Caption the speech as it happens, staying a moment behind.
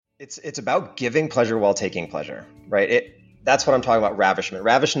It's about giving pleasure while taking pleasure, right? That's what I'm talking about. Ravishment.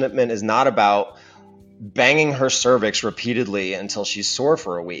 Ravishment is not about banging her cervix repeatedly until she's sore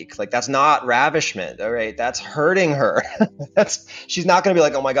for a week. Like, that's not ravishment. All right. That's hurting her. She's not going to be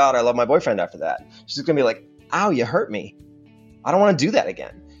like, oh my God, I love my boyfriend after that. She's going to be like, ow, you hurt me. I don't want to do that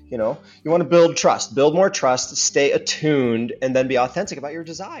again. You want to build trust, build more trust, stay attuned, and then be authentic about your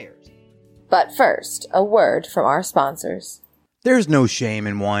desires. But first, a word from our sponsors. There's no shame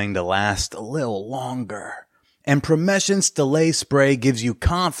in wanting to last a little longer. And Promescent's Delay Spray gives you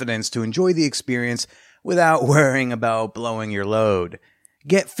confidence to enjoy the experience without worrying about blowing your load.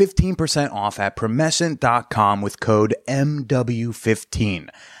 Get 15% off at Promescent.com with code MW15.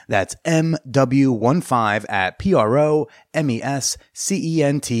 That's MW15 at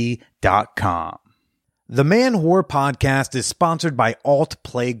PROMESCENT.com. The Man Whore Podcast is sponsored by Alt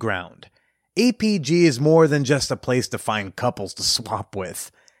Playground. APG is more than just a place to find couples to swap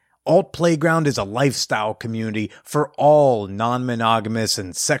with. Alt Playground is a lifestyle community for all non-monogamous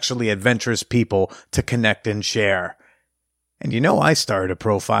and sexually adventurous people to connect and share. And I started a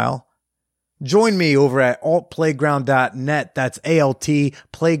profile. Join me over at altplayground.net. That's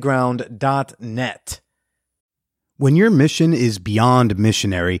altplayground.net. When your mission is beyond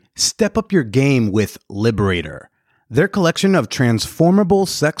missionary, step up your game with Liberator. Their collection of transformable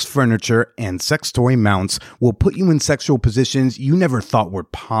sex furniture and sex toy mounts will put you in sexual positions you never thought were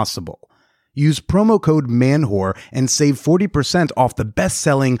possible. Use promo code MANWHORE and save 40% off the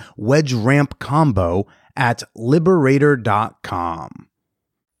best-selling Wedge Ramp combo at Liberator.com.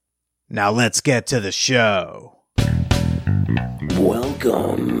 Now let's get to the show.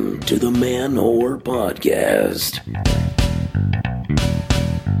 Welcome to the Man Whore Podcast.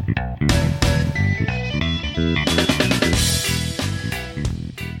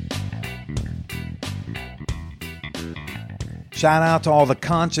 Shout out to all the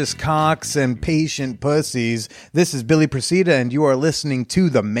conscious cocks and patient pussies. This is Billy Procida, and you are listening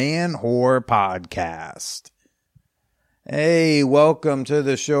to the Man Whore Podcast. Hey, welcome to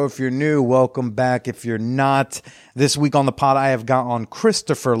the show if you're new. Welcome back if you're not. This week on the pod, I have got on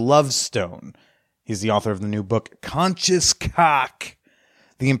Kristopher Lovestone. He's the author of the new book, Conscious Cock,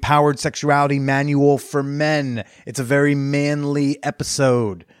 The Empowered Sexuality Manual for Men. It's a very manly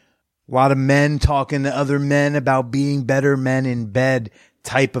episode. A lot of men talking to other men about being better men in bed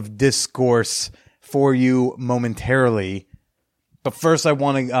type of discourse for you momentarily. But first, I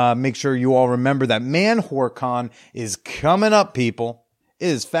want to make sure you all remember that Man Whore Con is coming up, people. It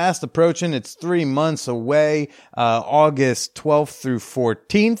is fast approaching. It's 3 months away, August 12th through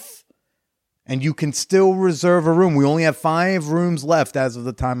 14th. And you can still reserve a room. We only have 5 rooms left as of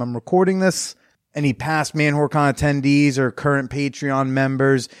the time I'm recording this. Any past Man Whore Con attendees or current Patreon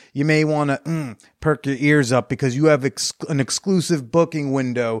members, you may want to perk your ears up because you have an exclusive booking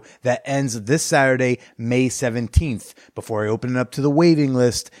window that ends this Saturday, May 17th, before I open it up to the waiting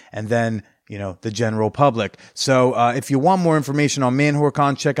list and then, the general public. So if you want more information on Man Whore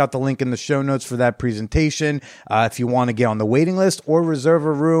Con, check out the link in the show notes for that presentation. If you want to get on the waiting list or reserve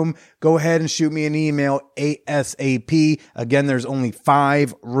a room, go ahead and shoot me an email ASAP. Again, there's only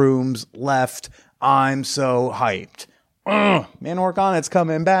 5 rooms left. I'm so hyped. Man Whore Con, it's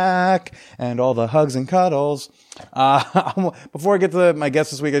coming back. And all the hugs and cuddles. Before I get to my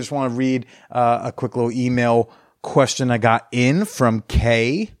guest this week, I just want to read a quick little email question I got in from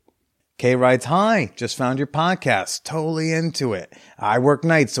Kay. Kay writes, hi, just found your podcast. Totally into it. I work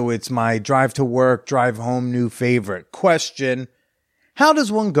nights, so it's my drive to work, drive home new favorite. Question, how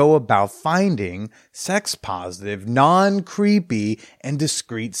does one go about finding sex-positive, non-creepy, and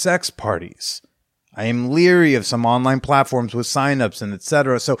discreet sex parties? I am leery of some online platforms with signups and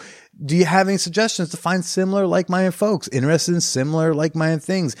etc. So do you have any suggestions to find similar like-minded folks interested in similar like-minded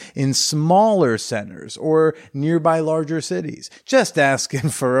things in smaller centers or nearby larger cities? Just asking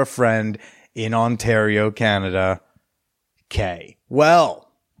for a friend in Ontario, Canada. K.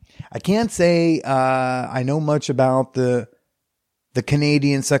 Well, I can't say I know much about the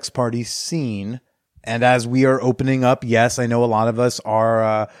Canadian sex party scene. And as we are opening up, yes, I know a lot of us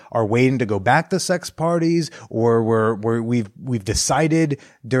are waiting to go back to sex parties, or we've decided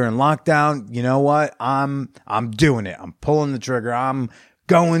during lockdown, you know what? I'm doing it. I'm pulling the trigger. I'm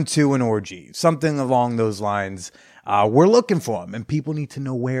going to an orgy, something along those lines. We're looking for them, and people need to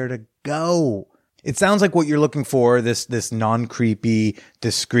know where to go. It sounds like what you're looking for, this non-creepy,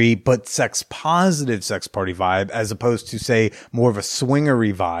 discreet, but sex-positive sex party vibe, as opposed to, say, more of a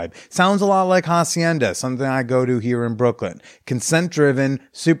swingery vibe. Sounds a lot like Hacienda, something I go to here in Brooklyn. Consent-driven,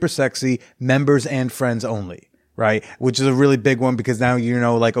 super sexy, members and friends only. right? Which is a really big one because now,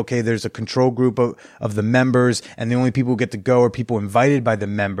 like, okay, there's a control group of the members, and the only people who get to go are people invited by the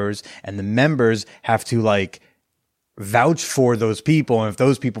members, and the members have to like vouch for those people. And if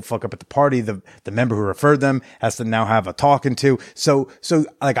those people fuck up at the party, the member who referred them has to now have a talking to. So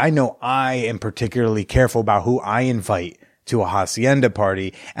like, I know I am particularly careful about who I invite to a hacienda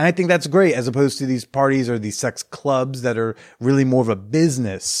party. And I think that's great, as opposed to these parties or these sex clubs that are really more of a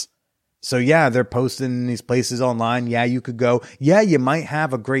business. So yeah, they're posting these places online. Yeah, you could go. Yeah, you might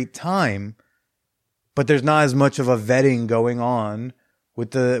have a great time, but there's not as much of a vetting going on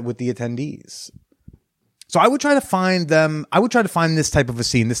with the attendees. So I would try to find them. I would try to find this type of a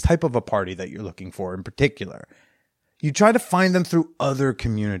scene, this type of a party that you're looking for in particular. You try to find them through other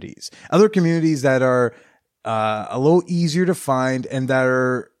communities that are a little easier to find, and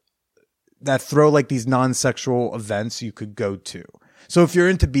that throw like these non-sexual events you could go to. So if you're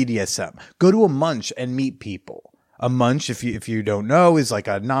into BDSM, go to a munch and meet people. A munch, if you don't know, is like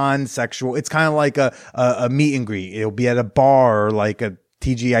a non-sexual. It's kind of like a meet and greet. It'll be at a bar or like a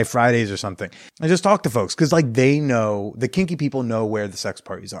TGI Fridays or something. And just talk to folks, because like they know, the kinky people know where the sex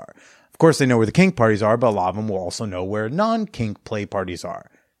parties are. Of course, they know where the kink parties are, but a lot of them will also know where non-kink play parties are.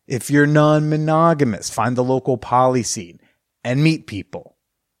 If you're non-monogamous, find the local poly scene and meet people.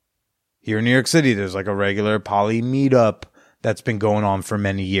 Here in New York City, there's like a regular poly meetup that's been going on for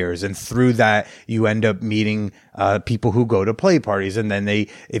many years. And through that, you end up meeting people who go to play parties. And then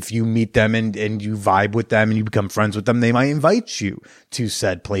if you meet them and you vibe with them and you become friends with them, they might invite you to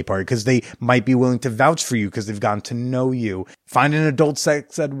said play party because they might be willing to vouch for you because they've gotten to know you. Find an adult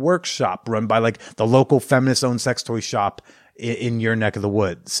sex ed workshop run by like the local feminist-owned sex toy shop in your neck of the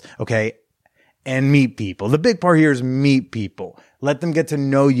woods. Okay. And meet people. The big part here is meet people. Let them get to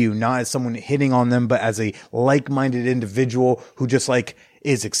know you, not as someone hitting on them, but as a like-minded individual who just like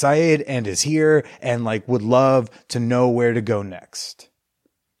is excited and is here and like would love to know where to go next.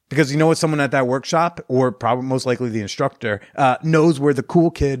 Because you know what, someone at that workshop, or probably most likely the instructor, knows where the cool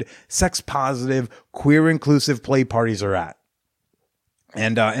kid, sex positive, queer inclusive play parties are at.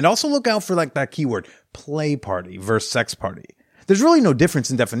 And also look out for like that keyword, play party versus sex party. There's really no difference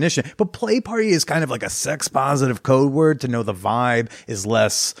in definition, but play party is kind of like a sex positive code word to know the vibe is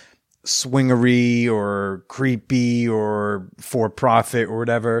less swingery or creepy or for profit or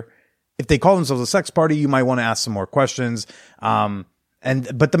whatever. If they call themselves a sex party, you might want to ask some more questions. But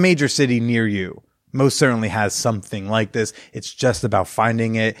the major city near you most certainly has something like this. It's just about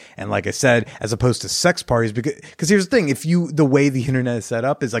finding it. And like I said, as opposed to sex parties, because here's the thing, the way the internet is set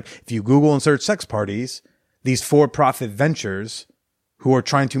up is like, if you Google and search sex parties, these for-profit ventures who are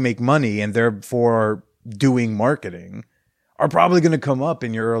trying to make money and therefore doing marketing are probably going to come up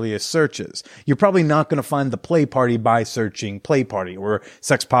in your earliest searches. You're probably not going to find the play party by searching play party or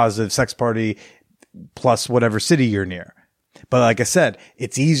sex positive sex party plus whatever city you're near. But like I said,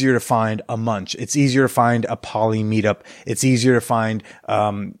 it's easier to find a munch. It's easier to find a poly meetup. It's easier to find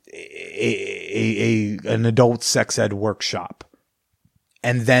an adult sex ed workshop.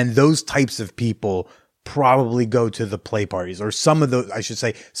 And then those types of people probably go to the play parties, or some of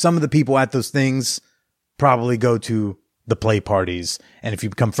the people at those things probably go to the play parties. And if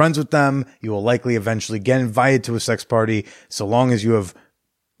you become friends with them, you will likely eventually get invited to a sex party, so long as you have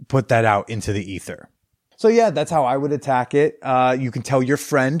put that out into the ether. So yeah, that's how I would attack it. You can tell your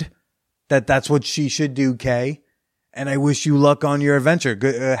friend that that's what she should do, Kay. And I wish you luck on your adventure.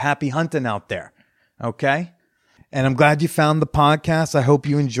 Good, happy hunting out there. Okay? And I'm glad you found the podcast. I hope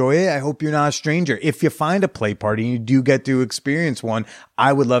you enjoy it. I hope you're not a stranger. If you find a play party and you do get to experience one,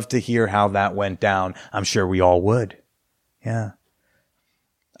 I would love to hear how that went down. I'm sure we all would. Yeah.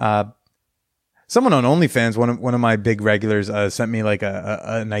 Someone on OnlyFans, one of my big regulars, sent me like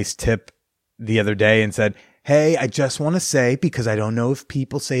a nice tip the other day and said, "Hey, I just want to say, because I don't know if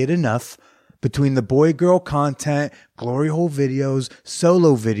people say it enough, between the boy-girl content, glory hole videos,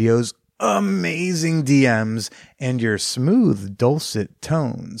 solo videos, amazing DMs, and your smooth, dulcet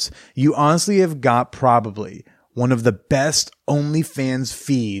tones, you honestly have got probably one of the best OnlyFans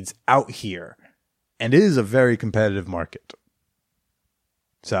feeds out here. And it is a very competitive market."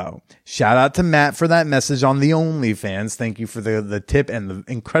 So shout out to Matt for that message on the OnlyFans. Thank you for the tip and the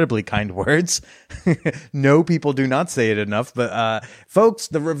incredibly kind words. No, people do not say it enough, but folks,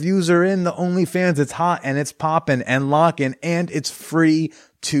 the reviews are in the OnlyFans. It's hot and it's popping and locking, and it's free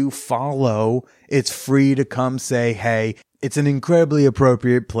to follow. It's free to come say, hey, it's an incredibly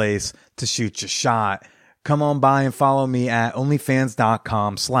appropriate place to shoot your shot. Come on by and follow me at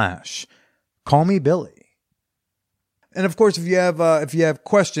onlyfans.com/callmebilly. And of course, if you have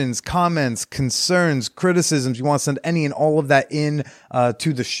questions, comments, concerns, criticisms, you want to send any and all of that in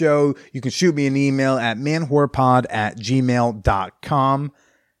to the show, you can shoot me an email at manwhorepod@gmail.com.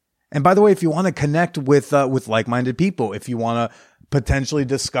 And by the way, if you want to connect with like-minded people, if you want to potentially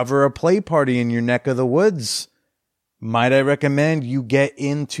discover a play party in your neck of the woods, might I recommend you get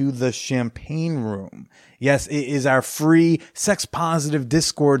into the Champagne Room. Yes, it is our free sex-positive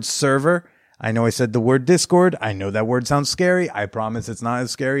Discord server. I know I said the word Discord. I know that word sounds scary. I promise it's not as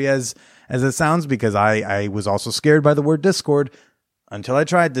scary as it sounds, because I was also scared by the word Discord until I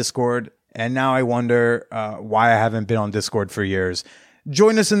tried Discord. And now I wonder why I haven't been on Discord for years.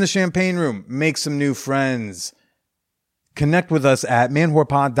 Join us in the Champagne Room. Make some new friends. Connect with us at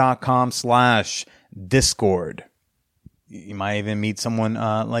manwhorepod.com/Discord. You might even meet someone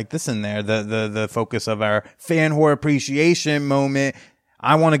like this in there, the focus of our fan whore appreciation moment.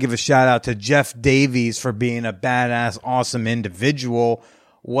 I want to give a shout out to Jeff Davies for being a badass, awesome individual.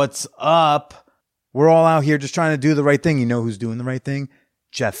 What's up? We're all out here just trying to do the right thing. You know who's doing the right thing?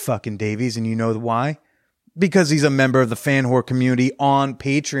 Jeff fucking Davies. And you know why? Because he's a member of the fan whore community on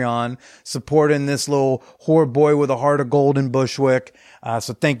Patreon, supporting this little whore boy with a heart of gold in Bushwick.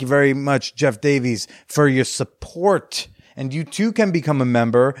 So thank you very much, Jeff Davies, for your support. And you too can become a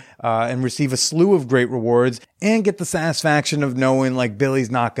member and receive a slew of great rewards and get the satisfaction of knowing like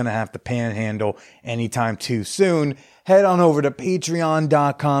Billy's not going to have to panhandle anytime too soon. Head on over to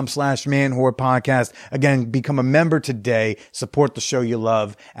patreon.com/manwhorepodcast. Podcast. Again, become a member today. Support the show you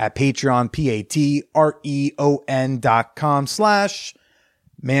love at Patreon,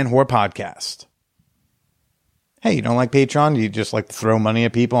 patreon.com/manwhorepodcast. Hey, you don't like Patreon? You just like to throw money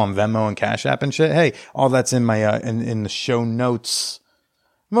at people on Venmo and Cash App and shit? Hey, all that's in my in the show notes.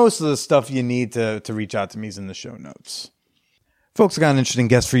 Most of the stuff you need to reach out to me is in the show notes. Folks, I got an interesting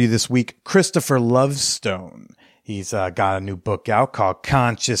guest for you this week, Kristopher Lovestone. He's got a new book out called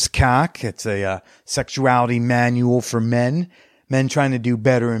Conscious Cock. It's a sexuality manual for men trying to do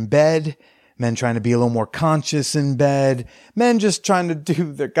better in bed, men trying to be a little more conscious in bed, men just trying to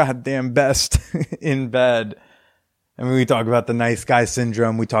do their goddamn best in bed. I mean, we talk about the nice guy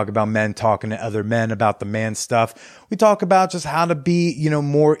syndrome. We talk about men talking to other men about the man stuff. We talk about just how to be,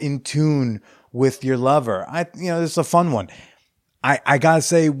 more in tune with your lover. This is a fun one. I gotta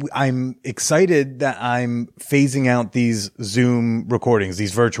say, I'm excited that I'm phasing out these Zoom recordings,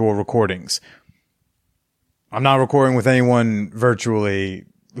 these virtual recordings. I'm not recording with anyone virtually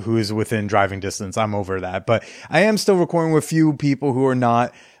who is within driving distance. I'm over that, but I am still recording with a few people who are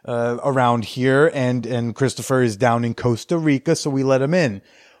not around here, and Kristopher is down in Costa Rica, so we let him in.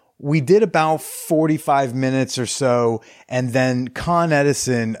 We did about 45 minutes or so, and then Con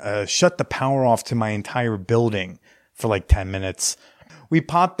Edison shut the power off to my entire building for like 10 minutes. We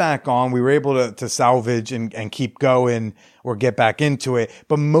popped back on. We were able to salvage and keep going or get back into it.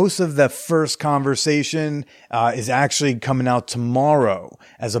 But most of the first conversation is actually coming out tomorrow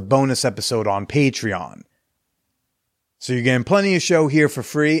as a bonus episode on Patreon. So you're getting plenty of show here for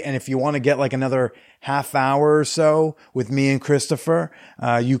free. And if you want to get like another half hour or so with me and Kristopher,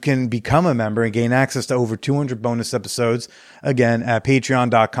 you can become a member and gain access to over 200 bonus episodes. Again, at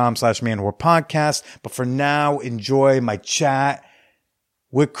patreon.com/manwhorepodcast. But for now, enjoy my chat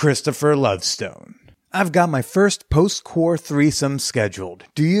with Kristopher Lovestone. I've got my first post-core threesome scheduled.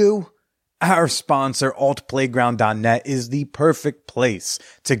 Do you? Our sponsor, altplayground.net, is the perfect place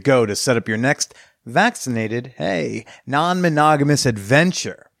to go to set up your next vaccinated, non-monogamous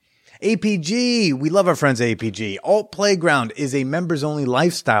adventure. APG, we love our friends at APG. Alt Playground is a members-only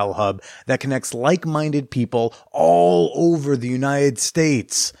lifestyle hub that connects like-minded people all over the United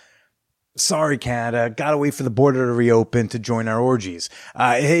States. Sorry, Canada, gotta wait for the border to reopen to join our orgies.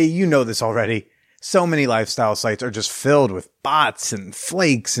 Hey, you know this already. So many lifestyle sites are just filled with bots and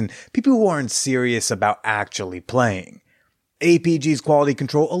flakes and people who aren't serious about actually playing. APG's quality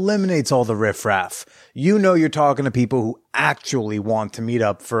control eliminates all the riffraff. You know you're talking to people who actually want to meet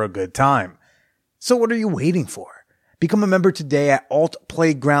up for a good time. So what are you waiting for? Become a member today at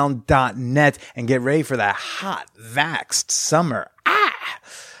altplayground.net and get ready for that hot, vaxxed summer.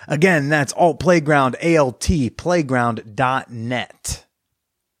 Again, that's altplayground, altplayground.net.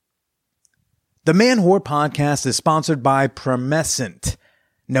 The Man Whore Podcast is sponsored by Promescent.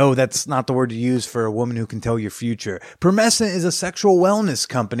 No, that's not the word to use for a woman who can tell your future. Promescent is a sexual wellness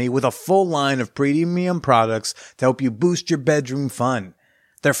company with a full line of premium products to help you boost your bedroom fun.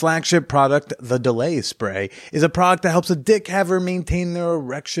 Their flagship product, the Delay Spray, is a product that helps a dick haver maintain their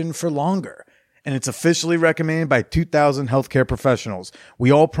erection for longer. And it's officially recommended by 2,000 healthcare professionals.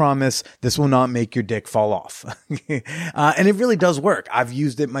 We all promise this will not make your dick fall off. And it really does work. I've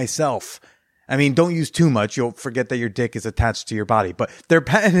used it myself. I mean, don't use too much. You'll forget that your dick is attached to your body. But their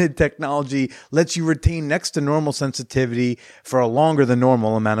patented technology lets you retain next to normal sensitivity for a longer than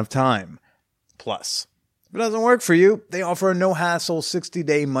normal amount of time. Plus, if it doesn't work for you, they offer a no-hassle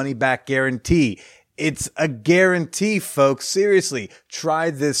 60-day money-back guarantee. It's a guarantee, folks. Seriously, try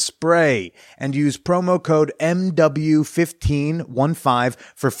this spray and use promo code MW1515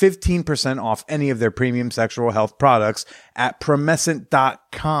 for 15% off any of their premium sexual health products at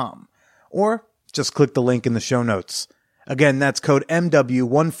promescent.com. Or just click the link in the show notes. Again, that's code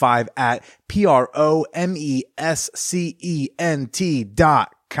MW15 at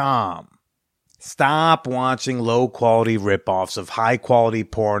promescent.com. Stop watching low-quality ripoffs of high-quality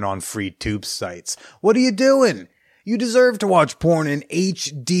porn on free tube sites. What are you doing? You deserve to watch porn in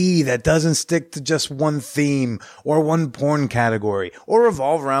HD that doesn't stick to just one theme or one porn category or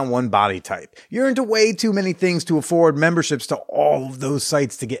revolve around one body type. You're into way too many things to afford memberships to all of those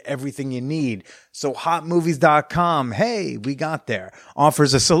sites to get everything you need. So hotmovies.com, hey, we got there,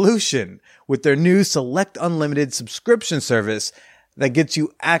 offers a solution with their new Select Unlimited subscription service that gets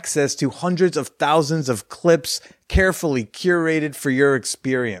you access to hundreds of thousands of clips carefully curated for your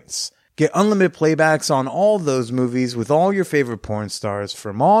experience. Get unlimited playbacks on all those movies with all your favorite porn stars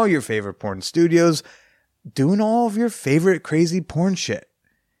from all your favorite porn studios, doing all of your favorite crazy porn shit.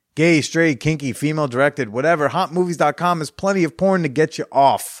 Gay, straight, kinky, female directed, whatever, hotmovies.com has plenty of porn to get you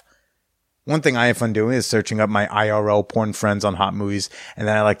off. One thing I have fun doing is searching up my IRL porn friends on Hot Movies, and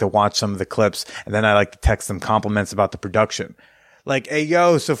then I like to watch some of the clips, and then I like to text them compliments about the production. Like, hey,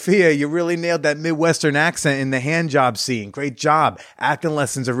 yo, Sophia, you really nailed that Midwestern accent in the hand job scene. Great job. Acting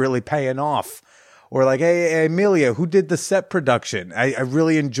lessons are really paying off. Or like, hey, Amelia, who did the set production? I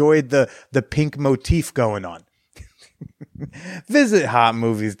really enjoyed the pink motif going on. Visit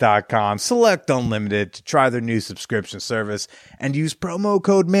hotmovies.com, select Unlimited to try their new subscription service, and use promo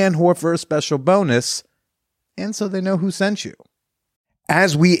code MANWHORE for a special bonus, and so they know who sent you.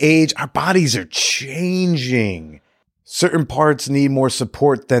 As we age, our bodies are changing. Certain parts need more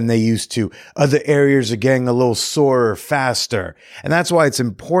support than they used to. Other areas are getting a little sorer faster. And that's why it's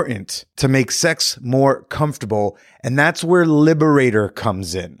important to make sex more comfortable. And that's where Liberator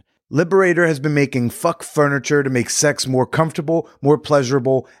comes in. Liberator has been making fuck furniture to make sex more comfortable, more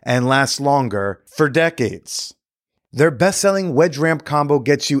pleasurable, and last longer for decades. Their best-selling wedge ramp combo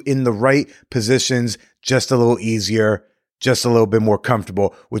gets you in the right positions just a little easier, just a little bit more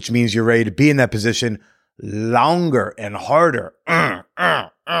comfortable, which means you're ready to be in that position longer and harder. And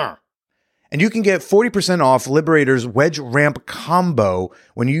you can get 40% off Liberator's Wedge Ramp Combo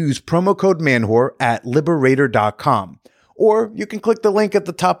when you use promo code MANWHORE at Liberator.com. Or you can click the link at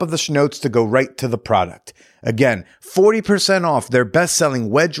the top of the show notes to go right to the product. Again, 40% off their best-selling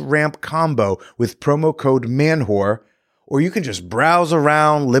Wedge Ramp Combo with promo code MANWHORE. Or you can just browse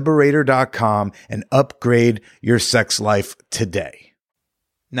around Liberator.com and upgrade your sex life today.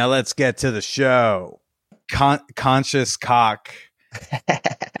 Now let's get to the show. Conscious cock.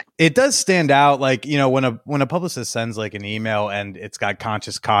 It does stand out, like, you know, when a publicist sends like an email and it's got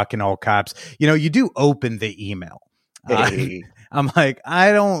conscious cock in all caps, you know, you do open the email. Hey. I'm like,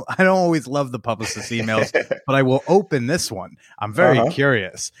 I don't always love the publicist emails, but I will open this one. I'm very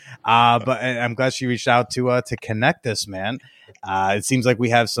curious. But I'm glad she reached out to connect us, man. It seems like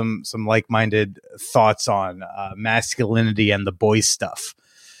we have some like-minded thoughts on masculinity and the boy stuff.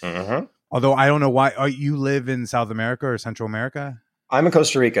 Mm-hmm. Although I don't know why. You live in South America or Central America? I'm in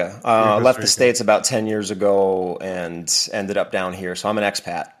Costa Rica. Left the States about 10 years ago and ended up down here. So I'm an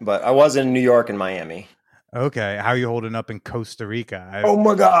expat. But I was in New York and Miami. Okay. How are you holding up in Costa Rica? Oh,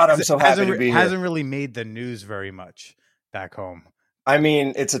 my God. I'm so happy to be here. Hasn't really made the news very much back home. I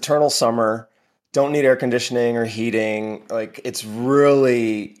mean, it's eternal summer. Don't need air conditioning or heating. Like, it's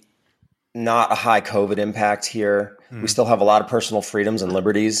really not a high COVID impact here. We still have a lot of personal freedoms and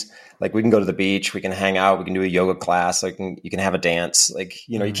liberties. Like, we can go to the beach, we can hang out, we can do a yoga class, like you can have a dance. Like,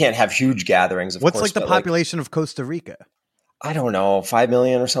 you know, you can't have huge gatherings. Of What's course, like the population of Costa Rica? I don't know, 5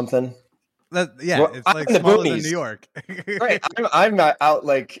 million or something. It's like smaller than New York. Right. I'm not out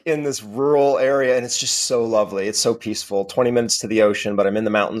like in this rural area, and it's just so lovely. It's so peaceful. 20 minutes to the ocean, but I'm in the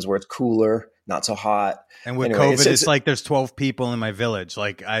mountains where it's cooler, not so hot. And with COVID, it's like there's 12 people in my village.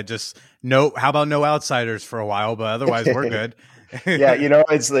 Like, how about no outsiders for a while, but otherwise we're good. Yeah, you know,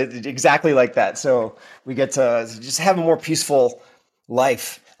 it's exactly like that. So we get to just have a more peaceful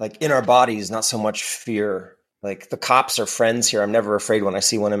life, like in our bodies, not so much fear. Like, the cops are friends here. I'm never afraid when I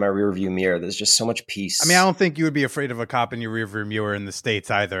see one in my rearview mirror. There's just so much peace. I mean, I don't think you would be afraid of a cop in your rearview mirror in the States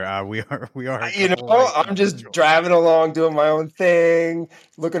either. We are. You know, I'm just driving along, doing my own thing,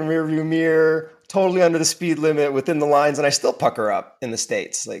 looking rearview mirror, totally under the speed limit within the lines, and I still pucker up in the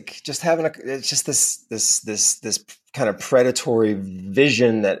States. Like just having it's just this kind of predatory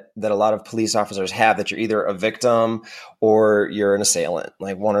vision that a lot of police officers have, that you're either a victim or you're an assailant,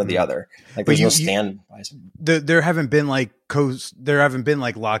 like one or the other. Like there's no standbys. There haven't been like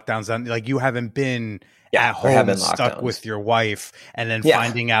lockdowns on, like you haven't been at home stuck with your wife and then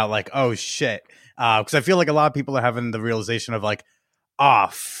finding out like, oh shit. Because I feel like a lot of people are having the realization of like, oh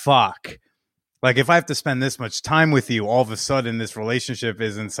fuck. Like if I have to spend this much time with you, all of a sudden this relationship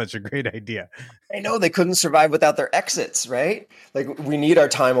isn't such a great idea. I know they couldn't survive without their exits, right? Like we need our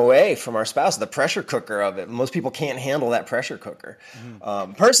time away from our spouse, the pressure cooker of it. Most people can't handle that pressure cooker.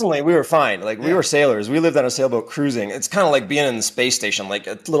 Personally, we were fine. Like we were sailors. We lived on a sailboat cruising. It's kind of like being in the space station, like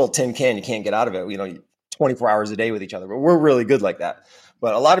a little tin can. You can't get out of it. 24 hours a day with each other. But we're really good like that.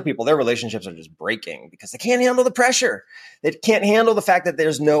 But a lot of people, their relationships are just breaking because they can't handle the pressure. They can't handle the fact that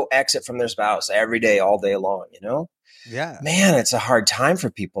there's no exit from their spouse every day, all day long, Yeah. Man, it's a hard time for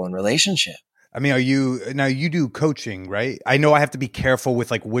people in relationship. I mean, you do coaching, right? I know I have to be careful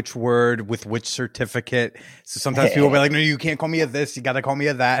with like which word, with which certificate. So sometimes people will be like, no, you can't call me a this. You got to call me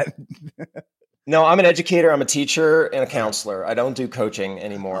a that. No, I'm an educator. I'm a teacher and a counselor. I don't do coaching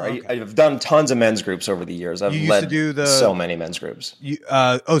anymore. Okay. I've done tons of men's groups over the years. I've led so many men's groups.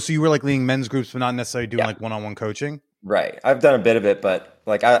 So you were like leading men's groups, but not necessarily doing like one-on-one coaching? Right. I've done a bit of it, but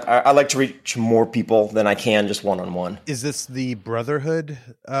like I like to reach more people than I can just one-on-one. Is this the brotherhood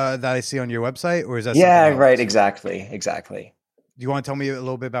that I see on your website, or is that? Yeah, right. Exactly. Do you want to tell me a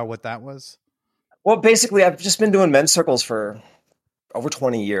little bit about what that was? Well, basically, I've just been doing men's circles for over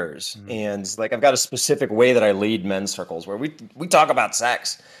 20 years. And like, I've got a specific way that I lead men's circles where we talk about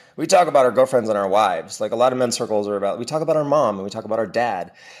sex. We talk about our girlfriends and our wives. Like a lot of men's circles are we talk about our mom and we talk about our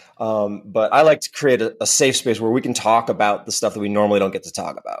dad. But I like to create a safe space where we can talk about the stuff that we normally don't get to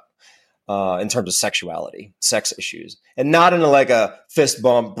talk about in terms of sexuality, sex issues, and not in a fist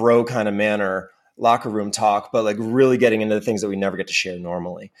bump bro kind of manner, locker room talk, but like really getting into the things that we never get to share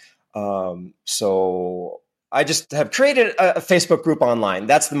normally. So I just have created a Facebook group online.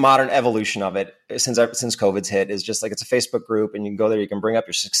 That's the modern evolution of it since COVID's hit, is just like it's a Facebook group and you can go there. You can bring up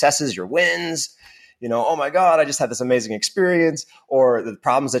your successes, your wins, oh my God, I just had this amazing experience, or the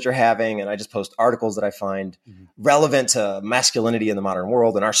problems that you're having. And I just post articles that I find relevant to masculinity in the modern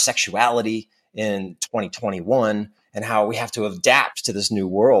world and our sexuality in 2021 and how we have to adapt to this new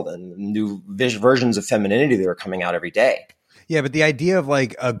world and new versions of femininity that are coming out every day. Yeah, but the idea of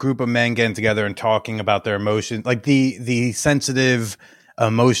like a group of men getting together and talking about their emotions, like the sensitive,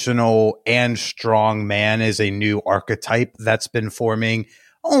 emotional, and strong man is a new archetype that's been forming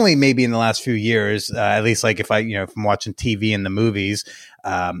only maybe in the last few years, at least like if I'm watching TV and the movies,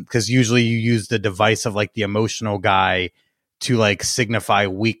 because usually you use the device of like the emotional guy to like signify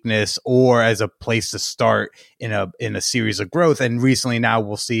weakness or as a place to start in a series of growth. And recently now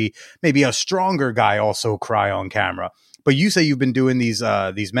we'll see maybe a stronger guy also cry on camera. But you say you've been doing these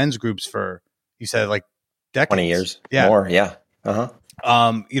men's groups for, you said like decades. 20 years. Yeah. More. Yeah.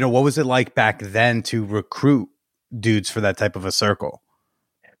 What was it like back then to recruit dudes for that type of a circle?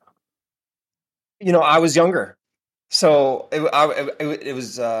 I was younger. So it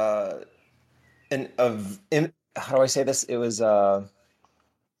was how do I say this? It was a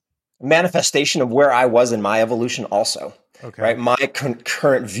manifestation of where I was in my evolution also. Okay. Right. My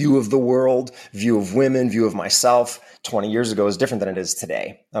current view of the world, view of women, view of myself 20 years ago is different than it is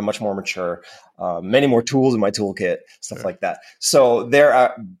today. I'm much more mature, many more tools in my toolkit, stuff like that. So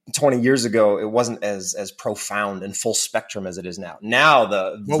 20 years ago, it wasn't as profound and full spectrum as it is now. Now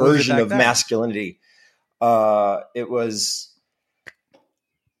the version of masculinity, it was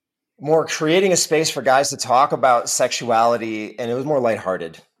more creating a space for guys to talk about sexuality, and it was more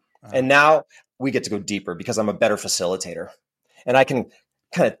lighthearted. And now we get to go deeper because I'm a better facilitator and I can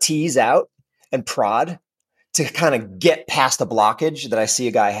kind of tease out and prod to kind of get past the blockage that I see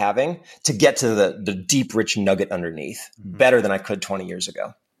a guy having to get to the deep, rich nugget underneath better than I could 20 years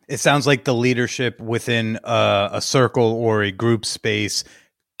ago. It sounds like the leadership within a circle or a group space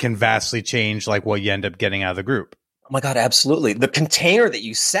can vastly change like what you end up getting out of the group. Oh my God, absolutely. The container that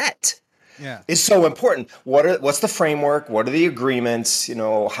you set is so important. What's the framework? What are the agreements?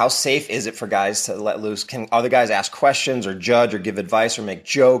 How safe is it for guys to let loose? Can other guys ask questions or judge or give advice or make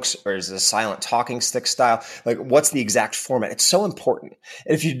jokes, or is it a silent talking stick style? Like, what's the exact format? It's so important.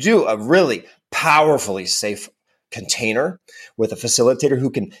 And if you do a really powerfully safe container with a facilitator who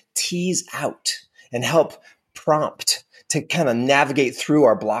can tease out and help prompt to kind of navigate through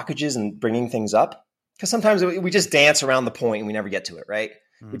our blockages and bringing things up, because sometimes we just dance around the point and we never get to it, right?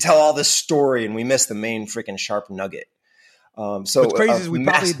 We tell all this story and we miss the main freaking sharp nugget. So what's crazy is we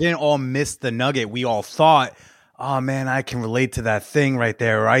probably didn't all miss the nugget. We all thought, oh man, I can relate to that thing right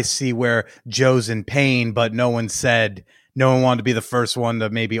there. Or I see where Joe's in pain, but no one wanted to be the first one to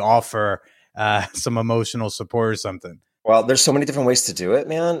maybe offer some emotional support or something. Well, there's so many different ways to do it,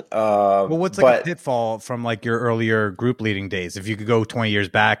 man. Well, what's like a pitfall from like your earlier group leading days? If you could go 20 years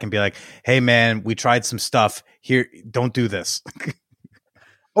back and be like, hey man, we tried some stuff here. Don't do this.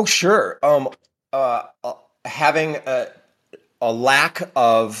 Oh, sure. Having a lack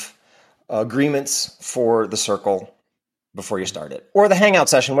of agreements for the circle before you start it, or the hangout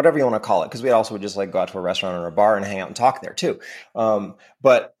session, whatever you want to call it. Because we also would just like go out to a restaurant or a bar and hang out and talk there too.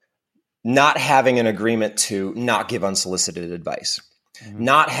 But not having an agreement to not give unsolicited advice,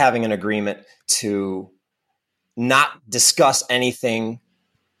 not having an agreement to not discuss anything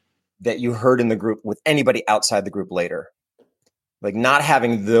that you heard in the group with anybody outside the group later. Like not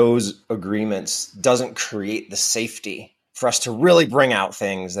having those agreements doesn't create the safety for us to really bring out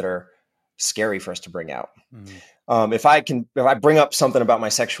things that are scary for us to bring out. If I bring up something about my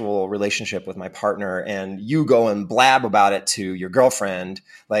sexual relationship with my partner and you go and blab about it to your girlfriend,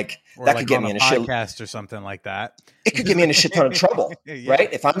 like or that like could get on me in a podcast or something like that. It could get me in a shit ton of trouble, Yeah.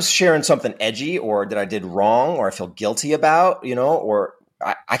 right? If I'm sharing something edgy or that I did wrong or I feel guilty about, or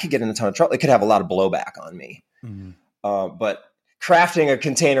I could get in a ton of trouble. It could have a lot of blowback on me. But crafting a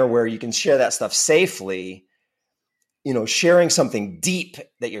container where you can share that stuff safely, sharing something deep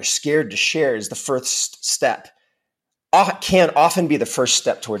that you're scared to share is the first step. Can often be the first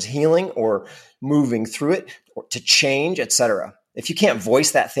step towards healing or moving through it or to change, etc. If you can't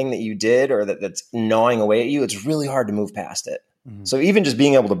voice that thing that you did or that's gnawing away at you, it's really hard to move past it. So even just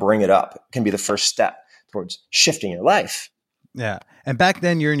being able to bring it up can be the first step towards shifting your life. Yeah. And back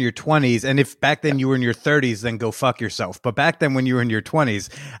then you're in your 20s. And if back then you were in your 30s, then go fuck yourself. But back then when you were in your 20s,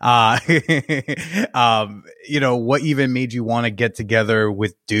 what even made you want to get together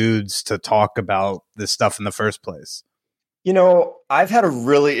with dudes to talk about this stuff in the first place? I've had a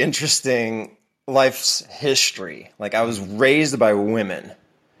really interesting life's history. Like I was raised by women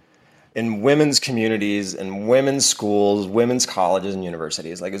in women's communities and women's schools, women's colleges and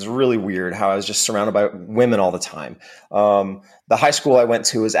universities. Like it's really weird how I was just surrounded by women all the time. The high school I went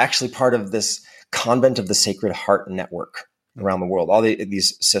to was actually part of this Convent of the Sacred Heart network around the world, all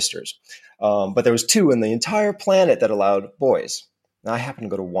these sisters. But there was 2 in the entire planet that allowed boys. And I happened to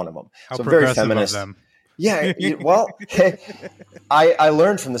go to one of them. How so very progressive feminist. of them. Yeah, well, I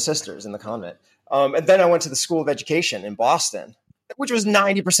learned from the sisters in the convent. And then I went to the School of Education in Boston, which was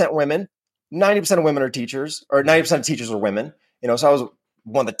 90% women. 90% of women are teachers, or 90% of teachers are women. So I was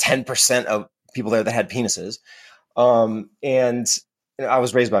one of the 10% of people there that had penises. And I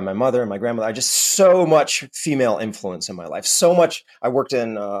was raised by my mother and my grandmother. I just so much female influence in my life. So much. I worked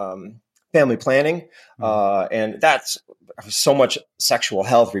in family planning, and that's so much sexual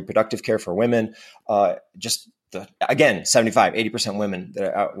health, reproductive care for women. Again, 75, 80% women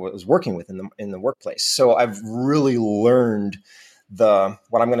that I was working with in the workplace. So I've really learned what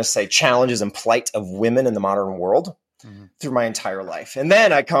I'm going to say challenges and plight of women in the modern world through my entire life. And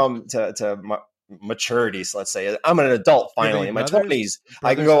then I come to my maturity. So let's say I'm an adult finally in my 20s.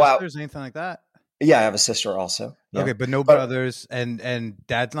 I can go out. Anything like that? Yeah, I have a sister also. Yeah. Okay, but no brothers and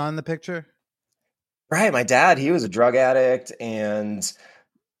dad's not in the picture? Right. My dad, he was a drug addict and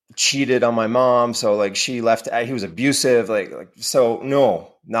cheated on my mom. So like she left, he was abusive. So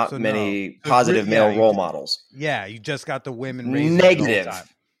no, not many positive male role models. Yeah. You just got the women raised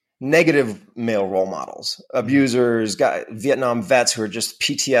negative male role models, abusers, got Vietnam vets who are just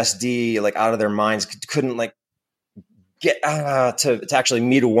PTSD, like out of their minds, couldn't like get to actually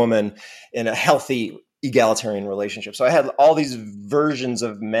meet a woman in a healthy egalitarian relationship. So I had all these versions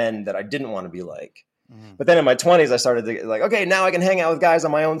of men that I didn't want to be like. But then in my 20s, I started to like, okay, now I can hang out with guys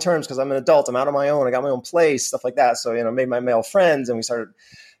on my own terms because I'm an adult. I'm out on my own. I got my own place, stuff like that. So, made my male friends and we started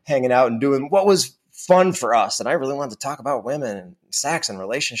hanging out and doing what was fun for us. And I really wanted to talk about women and sex and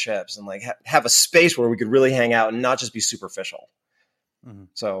relationships and like have a space where we could really hang out and not just be superficial.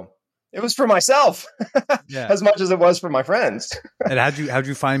 So it was for myself as much as it was for my friends. And how'd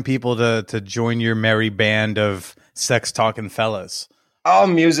you find people to join your merry band of sex talking fellas? Oh,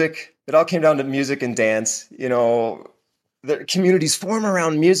 music. It all came down to music and dance. The communities form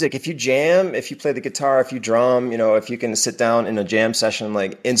around music. If you jam, if you play the guitar, if you drum, if you can sit down in a jam session,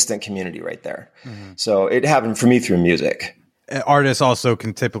 like instant community right there. So it happened for me through music. Artists also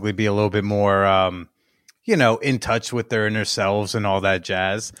can typically be a little bit more, in touch with their inner selves and all that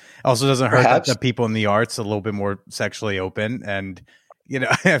jazz. Also doesn't hurt that the people in the arts a little bit more sexually open. And,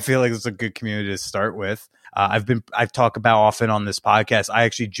 I feel like it's a good community to start with. I've talked about often on this podcast. I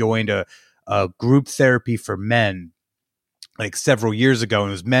actually joined a group therapy for men like several years ago, and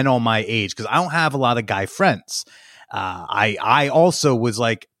it was men all my age, because I don't have a lot of guy friends. I also was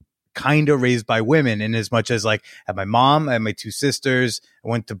like kind of raised by women, in as much as like I had my mom, I had my two sisters, I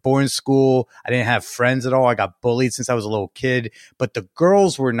went to boarding school. I didn't have friends at all. I got bullied since I was a little kid, but the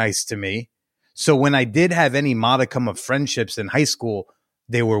girls were nice to me. So when I did have any modicum of friendships in high school,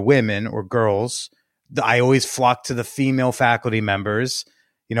 they were women or girls. I always flocked to the female faculty members.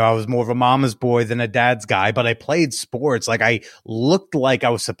 You know, I was more of a mama's boy than a dad's guy, but I played sports. Like, I looked like I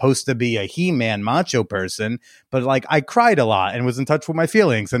was supposed to be a He-Man macho person, but like I cried a lot and was in touch with my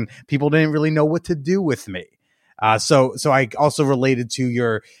feelings, and people didn't really know what to do with me. So I also related to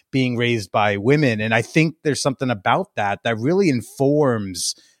your being raised by women. And I think there's something about that really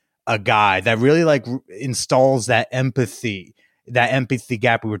informs a guy, that really like installs that empathy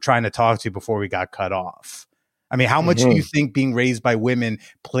gap we were trying to talk to before we got cut off. I mean, how much do you think being raised by women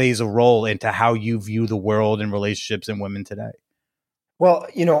plays a role into how you view the world and relationships and women today? Well,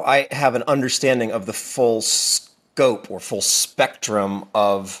 you know, I have an understanding of the full scope or full spectrum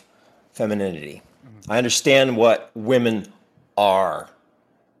of femininity. I understand what women are.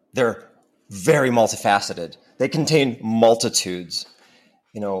 They're very multifaceted. They contain multitudes.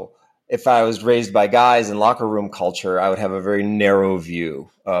 You know, if I was raised by guys in locker room culture, I would have a very narrow view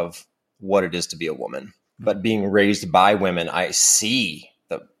of what it is to be a woman. But being raised by women, I see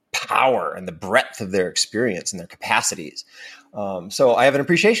the power and the breadth of their experience and their capacities. So I have an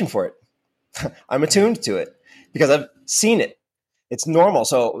appreciation for it. I'm attuned to it because I've seen it. It's normal.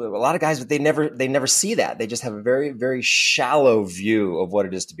 So a lot of guys, but they never see that. They just have a very, very shallow view of what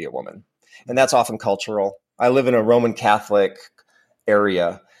it is to be a woman. And that's often cultural. I live in a Roman Catholic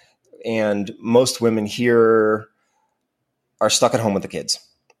area, and most women here are stuck at home with the kids,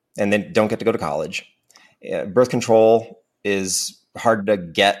 and they don't get to go to college. Birth control is hard to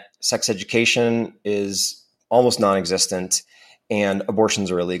get. Sex education is almost non-existent, and abortions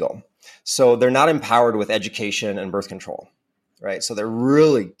are illegal. So they're not empowered with education and birth control, right? So they're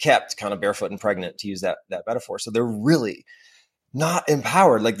really kept kind of barefoot and pregnant, to use that metaphor. So they're really not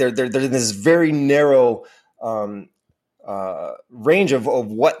empowered. Like they're in this very narrow range of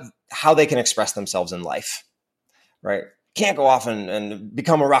how they can express themselves in life, right? Can't go off and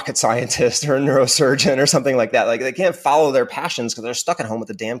become a rocket scientist or a neurosurgeon or something like that. Like, they can't follow their passions because they're stuck at home with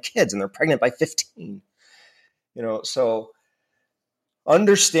the damn kids and they're pregnant by 15. You know, so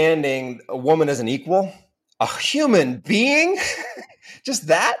understanding a woman as an equal, a human being, just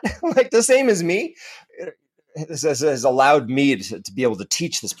that, like the same as me, has allowed me to be able to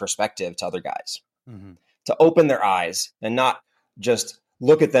teach this perspective to other guys, to open their eyes and not just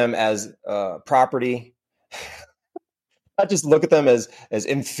look at them as property, not just look at them as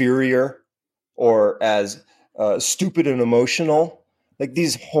inferior or as stupid and emotional. Like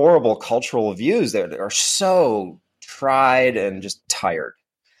these horrible cultural views that are so tried and just tired.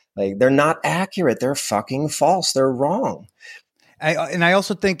 Like they're not accurate. They're fucking false. They're wrong. I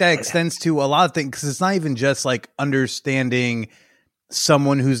also think that extends to a lot of things, because it's not even just like understanding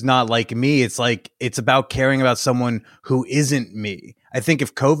someone who's not like me. It's like, it's about caring about someone who isn't me. I think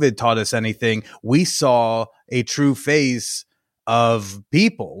if COVID taught us anything, we saw a true face of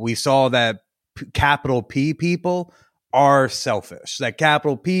people. We saw that capital P people are selfish, that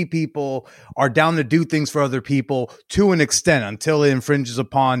capital P people are down to do things for other people to an extent until it infringes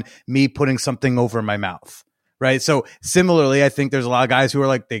upon me putting something over my mouth. Right. So similarly, I think there's a lot of guys who are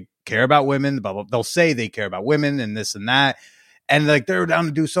like, they care about women, but they'll say they care about women and this and that. And like, they're down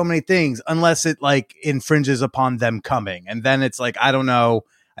to do so many things unless it like infringes upon them coming. And then it's like, I don't know.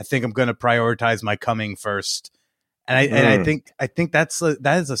 I think I'm going to prioritize my coming first. And I think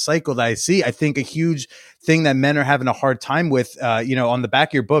that is a cycle that I see. I think a huge thing that men are having a hard time with, on the back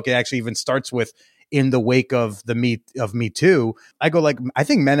of your book, it actually even starts with, in the wake of Me Too. I go like, I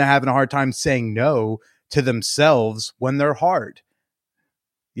think men are having a hard time saying no to themselves when they're hard,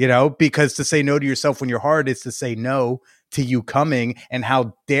 because to say no to yourself when you're hard is to say no to you coming. And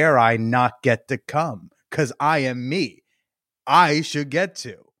how dare I not get to come? Because I am me. I should get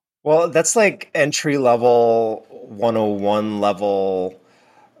to. Well, that's like entry level 101 level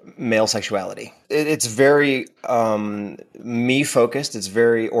male sexuality. It's very me focused. It's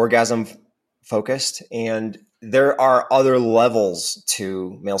very orgasm focused. And there are other levels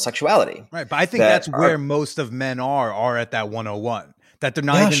to male sexuality. Right. But I think that's where most of men are at that 101. That they're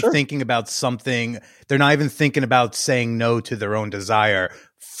not even thinking about something. They're not even thinking about saying no to their own desire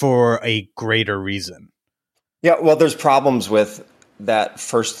for a greater reason. Yeah. Well, there's problems with that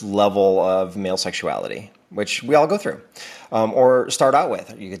first level of male sexuality, which we all go through, or start out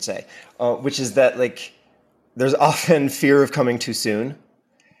with, you could say, which is that like there's often fear of coming too soon.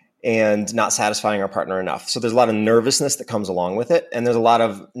 and not satisfying our partner enough. So there's a lot of nervousness that comes along with it. And there's a lot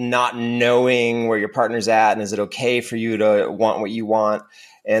of not knowing where your partner's at. And is it okay for you to want what you want?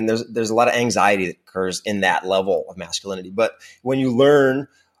 And there's a lot of anxiety that occurs in that level of masculinity. But when you learn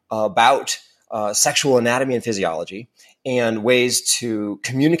about sexual anatomy and physiology and ways to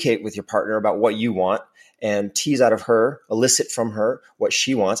communicate with your partner about what you want and tease out of her, elicit from her what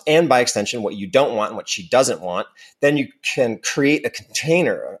she wants, and by extension, what you don't want and what she doesn't want, then you can create a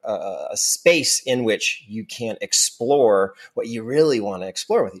container, a space in which you can explore what you really want to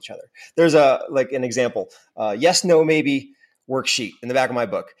explore with each other. There's an example, yes, no, maybe worksheet in the back of my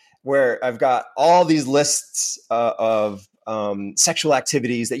book where I've got all these lists of sexual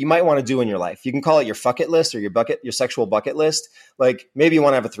activities that you might want to do in your life. You can call it your fuck it list or your sexual bucket list. Like maybe you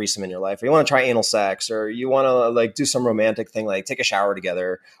want to have a threesome in your life, or you want to try anal sex, or you want to like do some romantic thing, like take a shower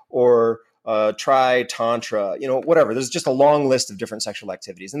together, or try tantra, whatever. There's just a long list of different sexual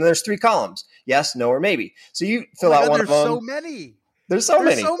activities. And then there's 3 columns: yes, no, or maybe. So you fill out one of them. There's so many. There's so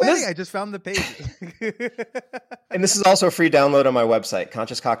many. I just found the page. And this is also a free download on my website,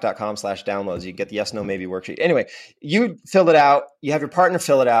 consciouscock.com/downloads. You get the yes, no, maybe worksheet. Anyway, you fill it out. You have your partner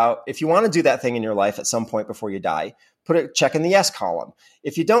fill it out. If you want to do that thing in your life at some point before you die, put a check in the yes column.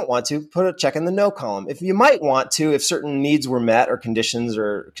 If you don't want to, put a check in the no column. If you might want to, if certain needs were met or conditions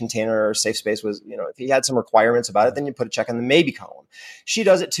or container or safe space was, if you had some requirements about it, then you put a check in the maybe column. She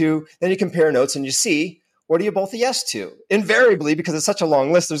does it too. Then you compare notes and you see, what are you both a yes to? Invariably, because it's such a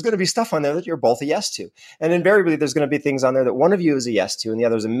long list, there's going to be stuff on there that you're both a yes to. And invariably, there's going to be things on there that one of you is a yes to and the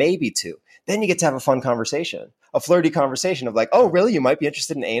other is a maybe to. Then you get to have a fun conversation, a flirty conversation of like, oh, really? You might be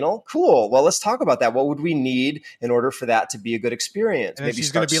interested in anal? Cool. Well, let's talk about that. What would we need in order for that to be a good experience? And maybe she's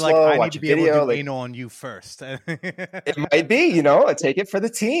start going to be slow, like, I watch need to a be video, able to do anal on you first. It might be, I take it for the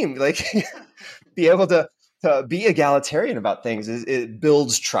team. Like be able to be egalitarian about things, it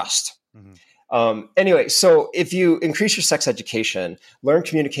builds trust. Mm-hmm. Anyway, so if you increase your sex education, learn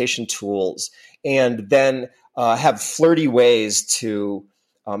communication tools, and then have flirty ways to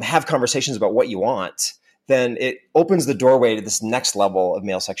have conversations about what you want, then it opens the doorway to this next level of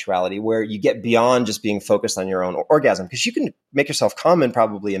male sexuality where you get beyond just being focused on your own orgasm, because you can make yourself come in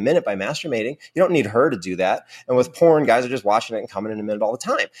probably a minute by masturbating. You don't need her to do that. And with porn, guys are just watching it and coming in a minute all the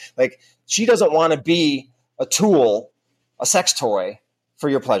time. Like, she doesn't want to be a tool, a sex toy for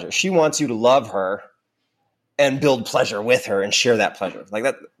your pleasure. She wants you to love her and build pleasure with her and share that pleasure.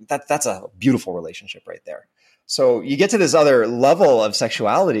 Like that's a beautiful relationship right there. So you get to this other level of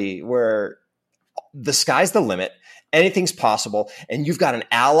sexuality where the sky's the limit, anything's possible, and you've got an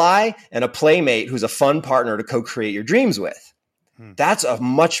ally and a playmate who's a fun partner to co-create your dreams with. That's a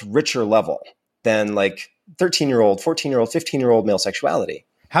much richer level than like 13-year-old, 14-year-old, 15-year-old male sexuality.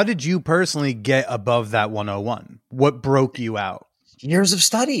 How did you personally get above that 101? What broke you out? Years of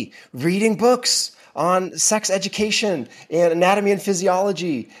study, reading books on sex education and anatomy and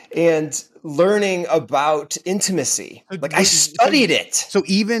physiology and learning about intimacy. Like, I studied it. So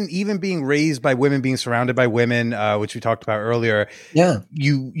even being raised by women, being surrounded by women, which we talked about earlier,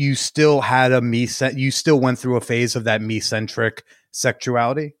 you still had you still went through a phase of that me-centric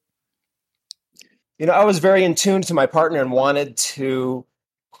sexuality? I was very in tune to my partner and wanted to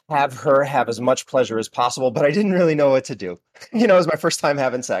have her have as much pleasure as possible, but I didn't really know what to do. It was my first time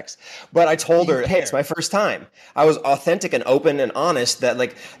having sex, but I told her, hey, it's my first time. I was authentic and open and honest that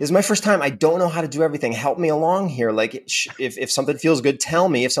like, this is my first time. I don't know how to do everything. Help me along here. Like if something feels good, tell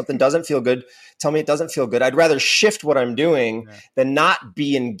me. If something doesn't feel good, tell me it doesn't feel good. I'd rather shift what I'm doing than not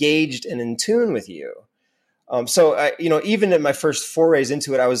be engaged and in tune with you. So even in my first forays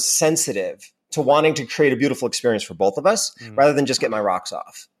into it, I was sensitive to wanting to create a beautiful experience for both of us rather than just get my rocks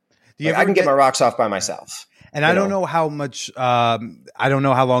off. I can get my rocks off by myself. And I don't know how much, I don't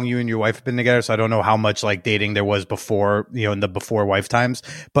know how long you and your wife have been together. So I don't know how much like dating there was before, in the before wife times,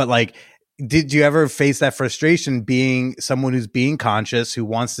 but like, did you ever face that frustration being someone who's being conscious, who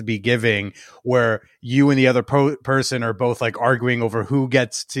wants to be giving, where you and the other person are both like arguing over who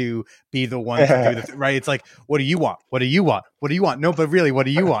gets to be the one to do right? It's like, what do you want? What do you want? What do you want? No, but really, what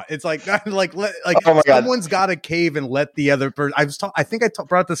do you want? It's like, oh someone's got to cave and let the other person. I think I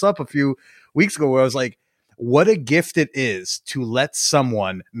brought this up a few weeks ago where I was like, what a gift it is to let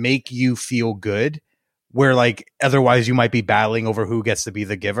someone make you feel good, where like otherwise you might be battling over who gets to be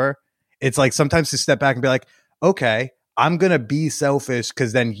the giver. It's like sometimes to step back and be like, okay, I'm going to be selfish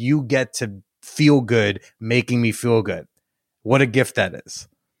because then you get to feel good, making me feel good. What a gift that is.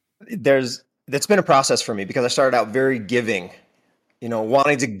 That's been a process for me because I started out very giving,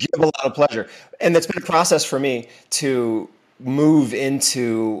 wanting to give a lot of pleasure. And that's been a process for me to move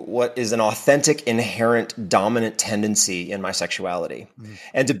into what is an authentic, inherent, dominant tendency in my sexuality,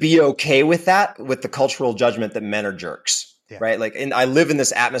 and to be okay with that, with the cultural judgment that men are jerks, right? Like, and I live in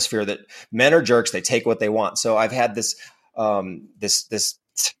this atmosphere that men are jerks; they take what they want. So I've had this this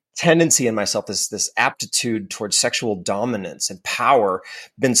tendency in myself, this aptitude towards sexual dominance and power,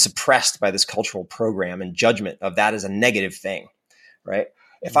 been suppressed by this cultural program and judgment of that as a negative thing, right?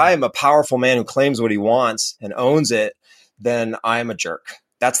 If I am a powerful man who claims what he wants and owns it, then I'm a jerk.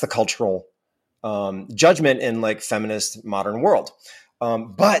 That's the cultural judgment in like feminist modern world.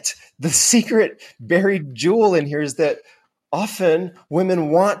 But the secret buried jewel in here is that often women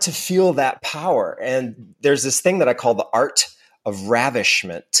want to feel that power. And there's this thing that I call the art of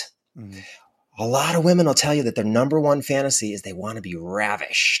ravishment. A lot of women will tell you that their number one fantasy is they want to be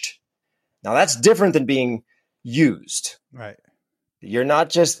ravished. Now that's different than being used. Right. You're not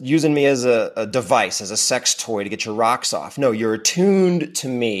just using me as a device, as a sex toy to get your rocks off. No, you're attuned to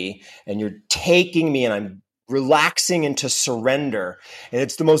me and you're taking me and I'm relaxing into surrender. And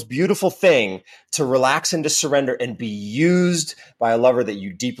it's the most beautiful thing to relax into surrender and be used by a lover that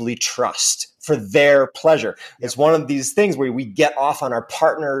you deeply trust for their pleasure. It's one of these things where we get off on our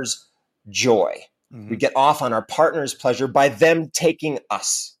partner's joy. We get off on our partner's pleasure by them taking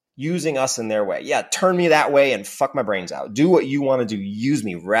us, using us in their way. Yeah, turn me that way and fuck my brains out. Do what you want to do. Use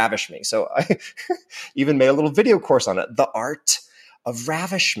me, ravish me. So I even made a little video course on it. The art of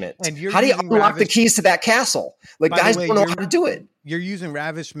ravishment. And how do you unlock the keys to that castle? Like, guys don't know how to do it. You're using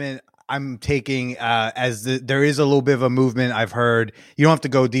ravishment. I'm taking there is a little bit of a movement I've heard. You don't have to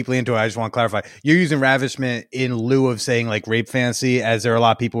go deeply into it. I just want to clarify. You're using ravishment in lieu of saying like rape fantasy, as there are a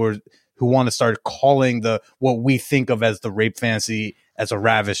lot of people who want to start calling what we think of as the rape fantasy as a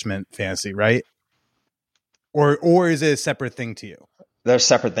ravishment fantasy, right? Or is it a separate thing to you? They're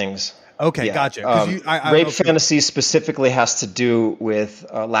separate things. Okay, yeah. Gotcha. Rape fantasy specifically has to do with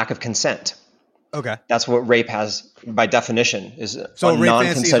lack of consent. Okay, that's what rape has by definition is. So a rape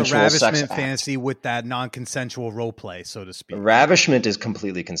fantasy is a ravishment sex fantasy with that non-consensual role play, so to speak. Ravishment is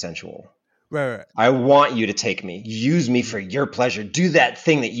completely consensual. Right. I want you to take me, use me for your pleasure, do that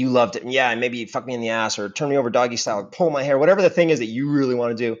thing that you loved. Yeah, maybe fuck me in the ass or turn me over doggy style, pull my hair, whatever the thing is that you really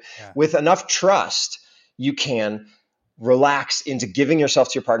want to do. Yeah. With enough trust, you can relax into giving yourself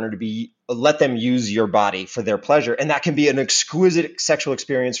to your partner to let them use your body for their pleasure. And that can be an exquisite sexual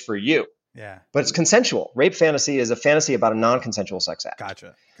experience for you. Yeah. But it's consensual. Rape fantasy is a fantasy about a non-consensual sex act.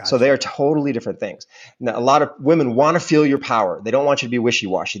 Gotcha. So they are totally different things. Now, a lot of women want to feel your power. They don't want you to be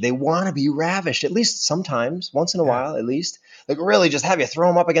wishy-washy. They want to be ravished, at least sometimes, once in a while, at least. Like really just have you throw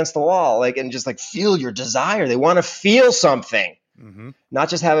them up against the wall, like, and just like feel your desire. They want to feel something. Not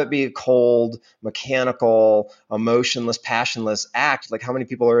just have it be a cold, mechanical, emotionless, passionless act. Like how many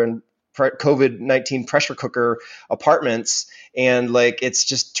people are in COVID-19 pressure cooker apartments and like it's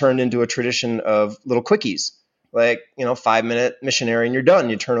just turned into a tradition of little quickies, like, 5-minute missionary and you're done.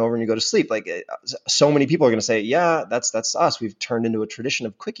 You turn over and you go to sleep. Like so many people are going to say, yeah, that's us. We've turned into a tradition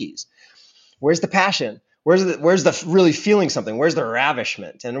of quickies. Where's the passion? Where's the really feeling something? Where's the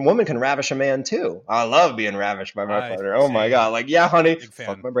ravishment? And a woman can ravish a man too. I love being ravished by my partner. Oh my God. Like, yeah, honey,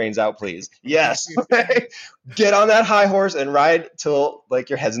 fuck my brains out, please. Yes. Get on that high horse and ride till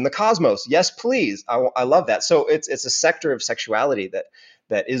like your head's in the cosmos. Yes, please. I love that. So it's a sector of sexuality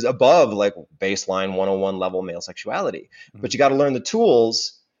that is above like baseline 101 level male sexuality. But you got to learn the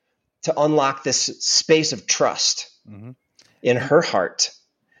tools to unlock this space of trust in her heart.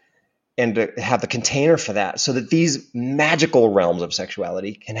 And to have the container for that so that these magical realms of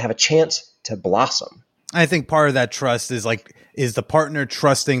sexuality can have a chance to blossom. I think part of that trust is the partner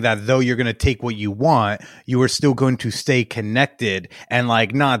trusting that though you're going to take what you want, you are still going to stay connected and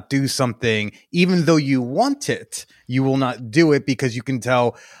like not do something, even though you want it, you will not do it because you can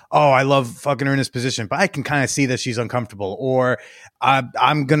tell, oh, I love fucking her in this position, but I can kind of see that she's uncomfortable, or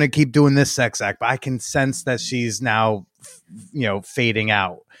I'm going to keep doing this sex act, but I can sense that she's now, fading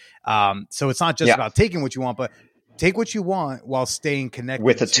out. So it's not just about taking what you want, but take what you want while staying connected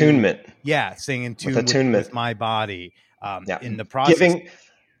with attunement. Staying in tune with my body. In the process,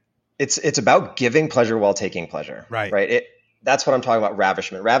 it's about giving pleasure while taking pleasure. Right. That's what I'm talking about.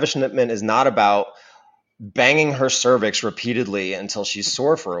 Ravishment. Ravishment is not about banging her cervix repeatedly until she's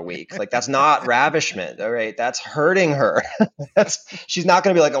sore for a week. Like that's not ravishment. All right. That's hurting her. She's not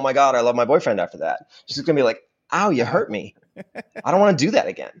going to be like, oh my God, I love my boyfriend after that. She's going to be like, ow, you hurt me. I don't want to do that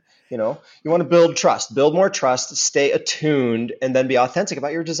again. You want to build trust, build more trust, stay attuned, and then be authentic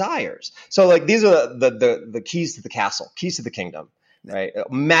about your desires. So like these are the keys to the castle, keys to the kingdom, right?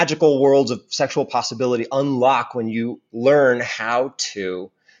 Magical worlds of sexual possibility unlock when you learn how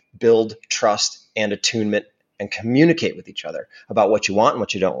to build trust and attunement and communicate with each other about what you want and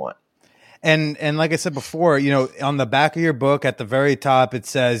what you don't want. And like I said before, on the back of your book at the very top, it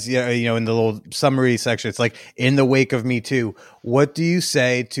says, in the little summary section, it's like, in the wake of Me Too, what do you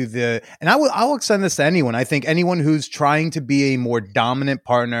say to and I'll extend this to anyone. I think anyone who's trying to be a more dominant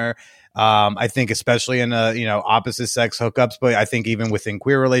partner, I think especially in opposite sex hookups, but I think even within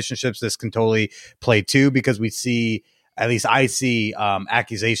queer relationships, this can totally play too, because we see, at least I see,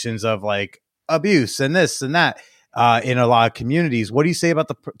 accusations of like abuse and this and that. In a lot of communities. What do you say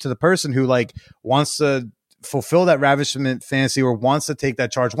about to the person who like wants to fulfill that ravishment fantasy, or wants to take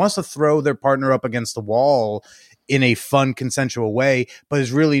that charge, wants to throw their partner up against the wall in a fun, consensual way, but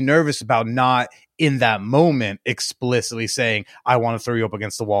is really nervous about not in that moment explicitly saying, I want to throw you up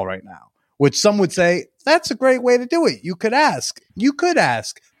against the wall right now? Which some would say, that's a great way to do it. You could ask.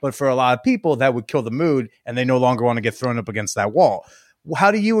 But for a lot of people, that would kill the mood, and they no longer want to get thrown up against that wall.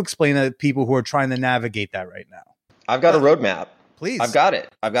 How do you explain that to people who are trying to navigate that right now? I've got a roadmap. Please. I've got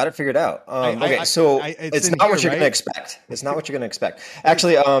it figured out. It's not what you're going to expect. It's not what you're going to expect.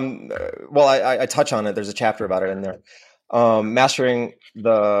 Actually, I touch on it. There's a chapter about it in there. Mastering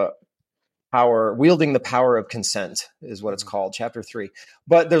the power, wielding the power of consent is what it's called, chapter 3.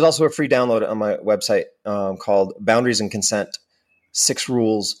 But there's also a free download on my website called Boundaries and Consent, 6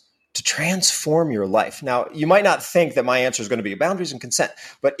 Rules to Transform Your Life. Now, you might not think that my answer is going to be boundaries and consent,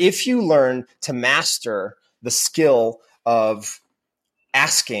 but if you learn to master the skill of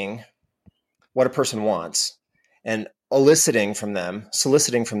asking what a person wants and soliciting from them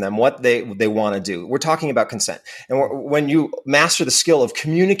what they want to do. We're talking about consent. And when you master the skill of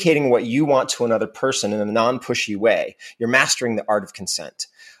communicating what you want to another person in a non-pushy way, you're mastering the art of consent.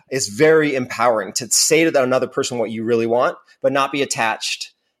 It's very empowering to say to another person what you really want, but not be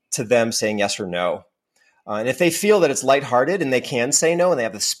attached to them saying yes or no. And if they feel that it's lighthearted and they can say no and they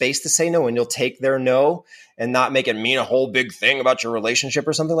have the space to say no, and you'll take their no and not make it mean a whole big thing about your relationship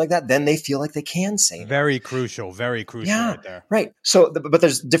or something like that, then they feel like they can say no. Very crucial right there. Right. So, but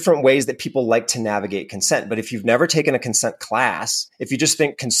there's different ways that people like to navigate consent. But if you've never taken a consent class, if you just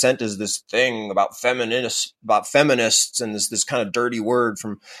think consent is this thing about feminists and this kind of dirty word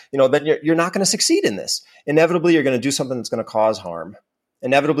from, then you're not going to succeed in this. Inevitably, you're going to do something that's going to cause harm.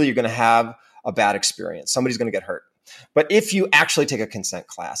 Inevitably, you're going to have a bad experience. Somebody's going to get hurt. But if you actually take a consent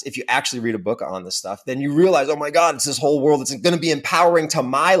class, if you actually read a book on this stuff, then you realize, oh my God, it's this whole world. It's going to be empowering to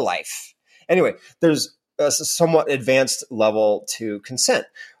my life. Anyway, there's a somewhat advanced level to consent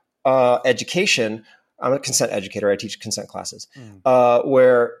education. I'm a consent educator. I teach consent classes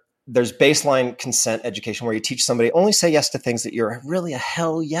where there's baseline consent education where you teach somebody only say yes to things that you're really a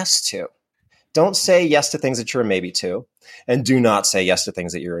hell yes to. Don't say yes to things that you're a maybe to, and do not say yes to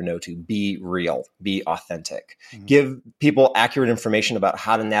things that you're a no to. Be real, be authentic. Mm-hmm. Give people accurate information about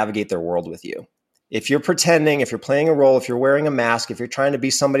how to navigate their world with you. If you're pretending, if you're playing a role, if you're wearing a mask, if you're trying to be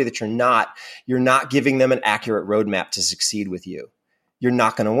somebody that you're not giving them an accurate roadmap to succeed with you. You're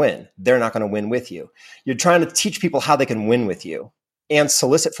not going to win. They're not going to win with you. You're trying to teach people how they can win with you and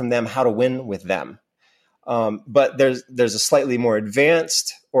solicit from them how to win with them. But there's a slightly more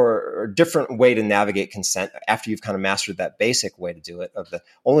advanced or different way to navigate consent after you've kind of mastered that basic way to do it, of the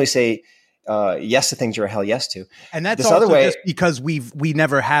only say yes to things you're a hell yes to. And that's also other way, just because we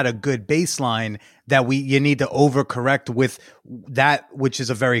never had a good baseline that you need to overcorrect with that, which is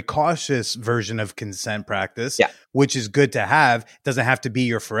a very cautious version of consent practice, which is good to have. It doesn't have to be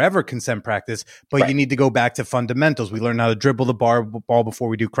your forever consent practice, but you need to go back to fundamentals. We learn how to dribble the ball before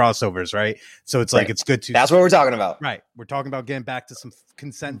we do crossovers, right? So it's like, it's good to. That's what we're talking about. Right. We're talking about getting back to some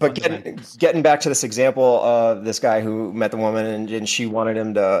consent. But getting back to this example of this guy who met the woman and she wanted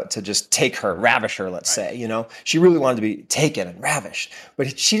him to just take her, ravish her, let's say, she really wanted to be taken and ravished,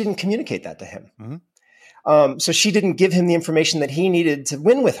 but she didn't communicate that to him. Mm-hmm. So she didn't give him the information that he needed to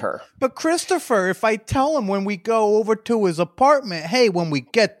win with her. But Kristopher, if I tell him when we go over to his apartment, hey, when we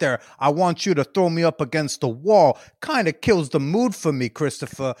get there, I want you to throw me up against the wall, kind of kills the mood for me,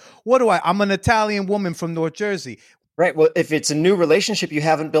 Kristopher. I'm an Italian woman from North Jersey. Right. Well, if it's a new relationship, you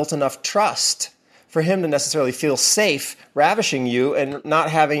haven't built enough trust for him to necessarily feel safe ravishing you and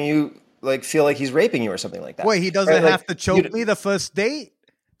not having you feel like he's raping you or something like that. Wait, he doesn't have to choke me the first date?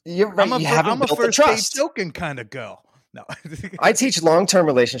 You're right. I'm a first date joking kind of girl. No, I teach long-term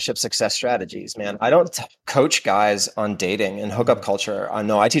relationship success strategies, man. I don't coach guys on dating and hookup culture.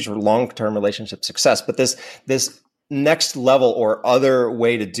 I teach long-term relationship success, but this next level or other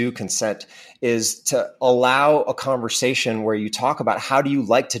way to do consent is to allow a conversation where you talk about how do you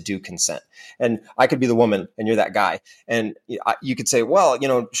like to do consent. And I could be the woman and you're that guy. And you could say, well,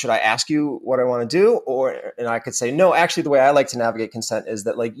 should I ask you what I want to do? And I could say, no, actually, the way I like to navigate consent is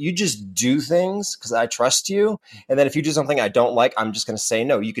that like you just do things because I trust you. And then if you do something I don't like, I'm just going to say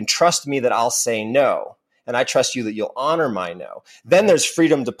no. You can trust me that I'll say no. And I trust you that you'll honor my no. Then there's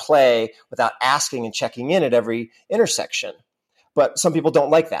freedom to play without asking and checking in at every intersection. But some people don't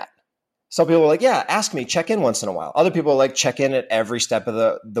like that. Some people are like, yeah, ask me, check in once in a while. Other people are like, check in at every step of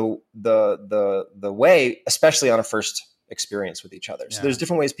the way, especially on a first experience with each other. So there's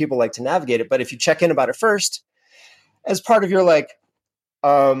different ways people like to navigate it. But if you check in about it first, as part of your like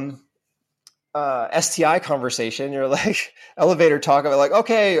STI conversation, you're like elevator talk about like,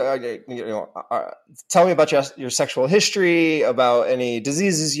 okay, tell me about your sexual history, about any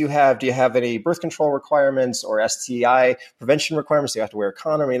diseases you have. Do you have any birth control requirements or STI prevention requirements? Do you have to wear a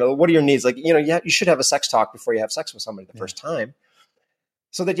condom? What are your needs? Like, you should have a sex talk before you have sex with somebody the first time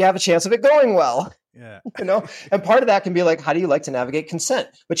so that you have a chance of it going well. Yeah. And part of that can be like, how do you like to navigate consent?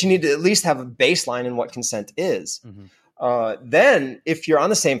 But you need to at least have a baseline in what consent is. Mm-hmm. Then if you're on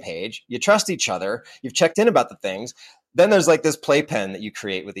the same page, you trust each other, you've checked in about the things, then there's like this playpen that you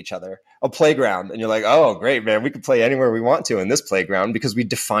create with each other, a playground. And you're like, oh, great, man, we can play anywhere we want to in this playground because we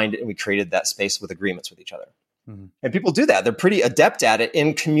defined it and we created that space with agreements with each other. Mm-hmm. And people do that. They're pretty adept at it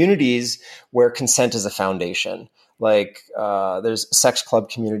in communities where consent is a foundation. Like there's sex club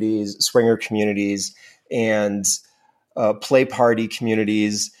communities, swinger communities, and play party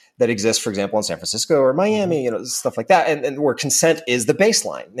communities that exist, for example, in San Francisco or Miami, stuff like that. And where consent is the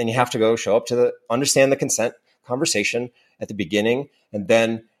baseline. Then you have to go show up to understand the consent conversation at the beginning. And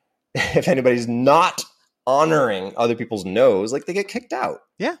then if anybody's not honoring other people's no's, like they get kicked out.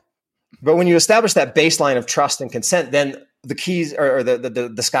 Yeah. But when you establish that baseline of trust and consent, then the keys or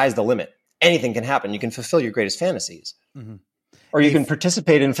the sky's the limit. Anything can happen. You can fulfill your greatest fantasies. Mm-hmm. Or you can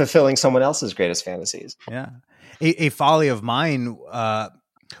participate in fulfilling someone else's greatest fantasies. Yeah. A folly of mine,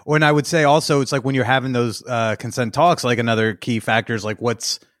 and I would say also, it's like when you're having those consent talks, like another key factor is like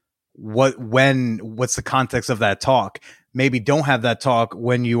what's the context of that talk? Maybe don't have that talk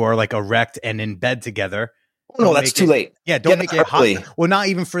when you are like erect and in bed together. No, that's too late. Yeah, don't make it hot. Well, not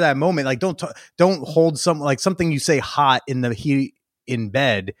even for that moment. Like don't hold something you say hot in the heat in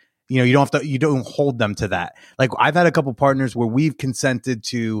bed. You don't hold them to that. Like I've had a couple partners where we've consented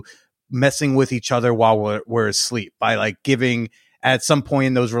to messing with each other while we're asleep by like giving. At some point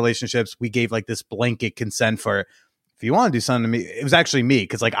in those relationships, we gave like this blanket consent for, if you want to do something to me, it was actually me.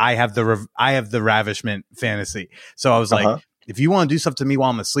 Cause like I have the ravishment fantasy. So I was like, if you want to do stuff to me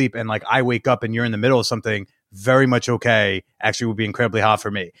while I'm asleep and like I wake up and you're in the middle of something, very much okay. Actually would be incredibly hot for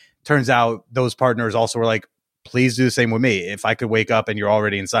me. Turns out those partners also were like, please do the same with me. If I could wake up and you're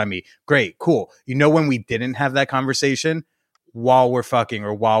already inside me, great, cool. When we didn't have that conversation while we're fucking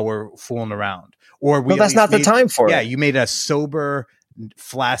or while we're fooling around. Or that's not the time for it. Yeah, you made a sober,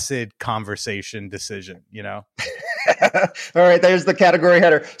 flaccid conversation decision, All right, there's the category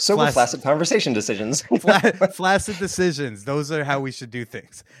header. Sober, flaccid conversation decisions. Flaccid decisions. Those are how we should do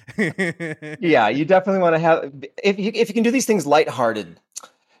things. Yeah, you definitely want to have, if you can do these things lighthearted,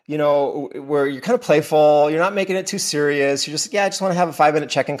 where you're kind of playful, you're not making it too serious. You're just, I just want to have a 5-minute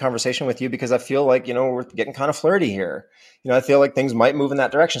check-in conversation with you because I feel like, we're getting kind of flirty here. I feel like things might move in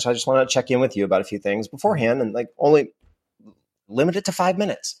that direction. So I just want to check in with you about a few things beforehand and like only limit it to 5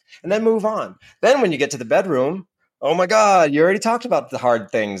 minutes and then move on. Then when you get to the bedroom, oh my God, you already talked about the hard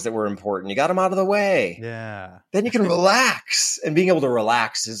things that were important. You got them out of the way. Yeah. Then you can relax, and being able to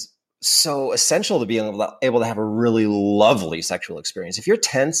relax is so essential to being able to have a really lovely sexual experience. If you're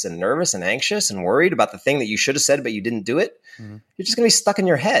tense and nervous and anxious and worried about the thing that you should have said, but you didn't do it, you're just going to be stuck in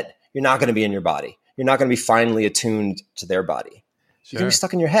your head. You're not going to be in your body. You're not going to be finely attuned to their body. You're going to be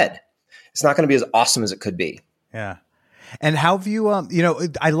stuck in your head. It's not going to be as awesome as it could be. Yeah. And how have you,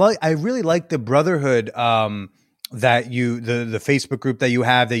 I really like the brotherhood, that the Facebook group that you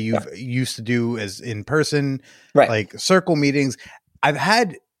have that you've used to do as in person, right? Like circle meetings. I've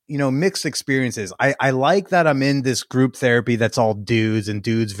had, mixed experiences. I like that I'm in this group therapy that's all dudes and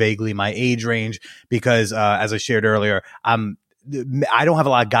dudes vaguely my age range because, as I shared earlier, I don't have a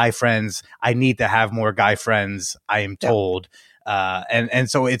lot of guy friends. I need to have more guy friends, I am told. And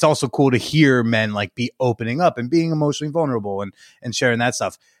so it's also cool to hear men like be opening up and being emotionally vulnerable and sharing that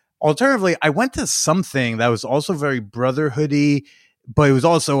stuff. Alternatively, I went to something that was also very brotherhoody, but it was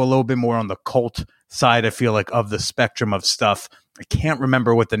also a little bit more on the cult side, I feel like, of the spectrum of stuff. I can't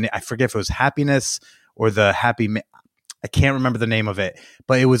remember what I forget if it was Happiness or the I can't remember the name of it,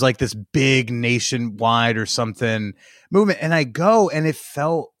 but it was like this big nationwide or something movement. And I go, and it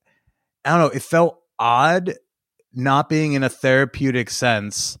felt, I don't know, it felt odd not being in a therapeutic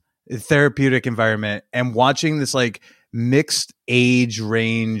environment and watching this like mixed age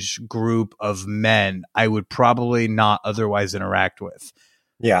range group of men I would probably not otherwise interact with.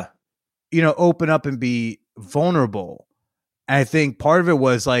 Yeah. Open up and be vulnerable. And I think part of it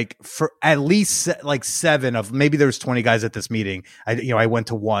was like for at least like 7 of, maybe there was 20 guys at this meeting. I went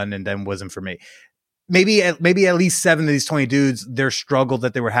to one and then wasn't for me. Maybe at least 7 of these 20 dudes, their struggle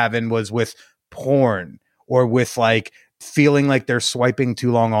that they were having was with porn or with like feeling like they're swiping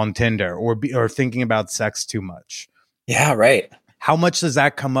too long on Tinder or thinking about sex too much. Yeah, right. How much does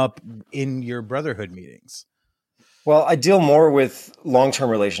that come up in your brotherhood meetings? Well, I deal more with long-term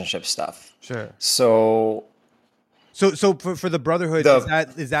relationship stuff. Sure. So for the brotherhood,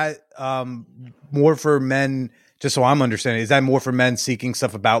 is that more for men? Just so I'm understanding, is that more for men seeking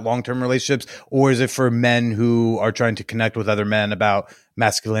stuff about long-term relationships, or is it for men who are trying to connect with other men about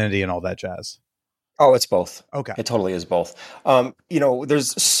masculinity and all that jazz? Oh, it's both. Okay. It totally is both.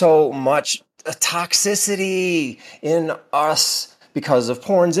 There's so much toxicity in us because of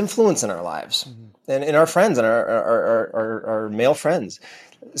porn's influence in our lives and in our friends and our male friends.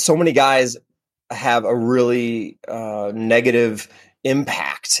 So many guys have a really negative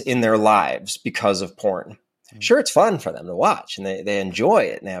impact in their lives because of porn. Sure, it's fun for them to watch and they enjoy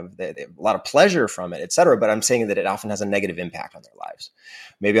it and they have a lot of pleasure from it, et cetera. But I'm saying that it often has a negative impact on their lives,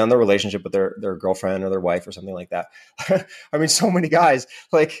 maybe on their relationship with their girlfriend or their wife or something like that. I mean, so many guys,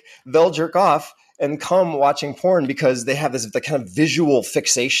 like they'll jerk off and come watching porn because they have the kind of visual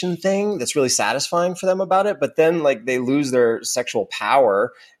fixation thing that's really satisfying for them about it. But then like they lose their sexual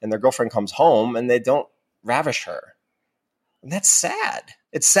power and their girlfriend comes home and they don't ravish her. And that's sad.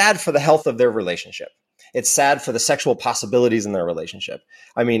 It's sad for the health of their relationship. It's sad for the sexual possibilities in their relationship.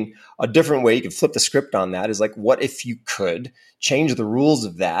 I mean, a different way you could flip the script on that is like, what if you could change the rules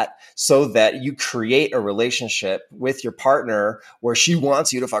of that so that you create a relationship with your partner where she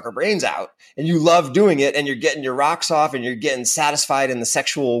wants you to fuck her brains out and you love doing it and you're getting your rocks off and you're getting satisfied in the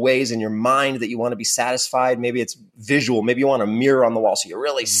sexual ways in your mind that you want to be satisfied. Maybe it's visual. Maybe you want a mirror on the wall so you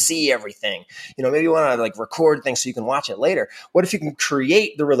really see everything. Maybe you want to like record things so you can watch it later. What if you can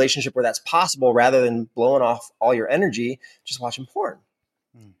create the relationship where that's possible rather than blowing off all your energy just watching porn?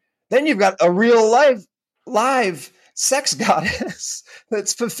 Then you've got a real live sex goddess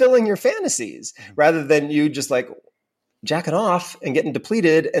that's fulfilling your fantasies rather than you just like jacking off and getting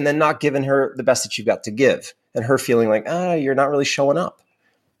depleted and then not giving her the best that you've got to give and her feeling like, you're not really showing up.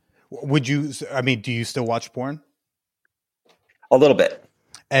 Do you still watch porn? A little bit.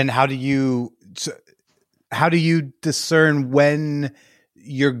 And how do you discern when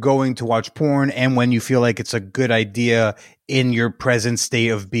you're going to watch porn and when you feel like it's a good idea in your present state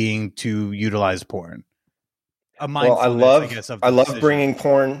of being to utilize porn? Well, I love bringing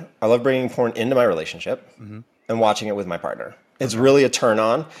porn into my relationship and watching it with my partner. It's really a turn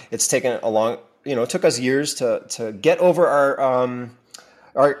on. It's taken it took us years to get over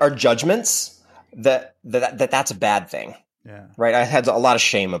our judgments that's a bad thing. Yeah. Right. I had a lot of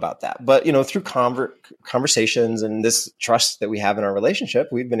shame about that. But, through conversations and this trust that we have in our relationship,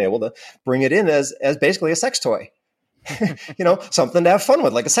 we've been able to bring it in as basically a sex toy. Something to have fun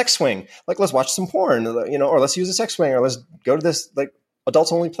with, like a sex swing. Like, let's watch some porn, or let's use a sex swing, or let's go to this like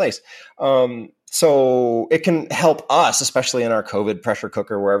adults only place. So it can help us, especially in our COVID pressure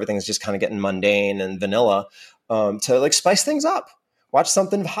cooker where everything's just kind of getting mundane and vanilla, to like spice things up, watch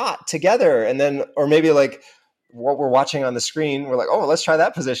something hot together. And then, or maybe like what we're watching on the screen, we're like, oh, let's try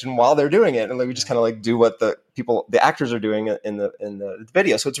that position while they're doing it. And like, we just kind of like do what the actors are doing in the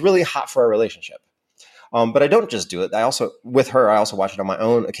video. So it's really hot for our relationship. But I don't just do it. I also watch it on my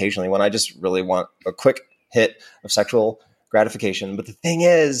own occasionally when I just really want a quick hit of sexual gratification. But the thing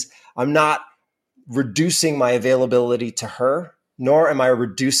is, I'm not reducing my availability to her, nor am I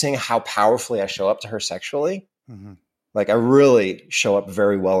reducing how powerfully I show up to her sexually. Mm-hmm. Like I really show up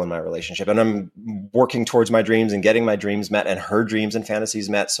very well in my relationship and I'm working towards my dreams and getting my dreams met and her dreams and fantasies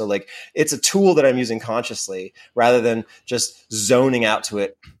met. So like it's a tool that I'm using consciously rather than just zoning out to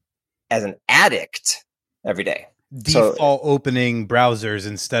it as an addict every day. Default opening browsers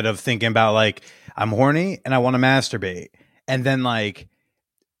instead of thinking about like, I'm horny and I want to masturbate. And then like,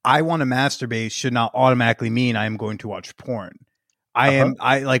 I want to masturbate should not automatically mean I am going to watch porn.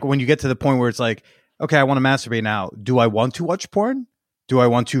 I like when you get to the point where it's like, okay, I want to masturbate now. Do I want to watch porn? Do I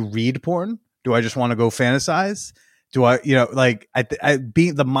want to read porn? Do I just want to go fantasize? Do I,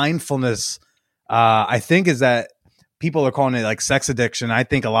 being the mindfulness, I think is that people are calling it like sex addiction. I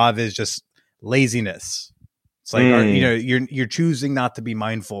think a lot of it is just laziness. It's like, you're choosing not to be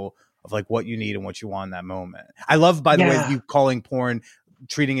mindful of like what you need and what you want in that moment. I love, by the way, you calling porn,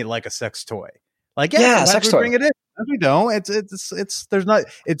 treating it like a sex toy. Like, sometimes sex we toy. bring it in, sometimes we don't.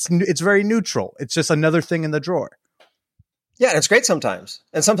 It's very neutral. It's just another thing in the drawer. Yeah, and it's great sometimes.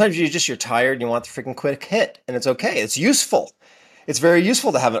 And sometimes you're tired and you want the freaking quick hit, and it's okay. It's useful. It's very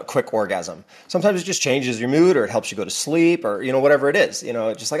useful to have a quick orgasm. Sometimes it just changes your mood, or it helps you go to sleep, or, whatever it is.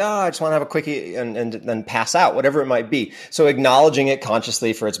 Just like, I just want to have a quickie and then pass out, whatever it might be. So acknowledging it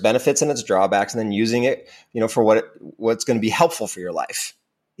consciously for its benefits and its drawbacks, and then using it, for what's going to be helpful for your life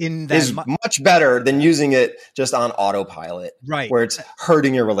is much better than using it just on autopilot, right? Where it's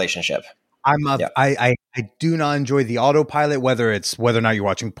hurting your relationship. I do not enjoy the autopilot, whether or not you're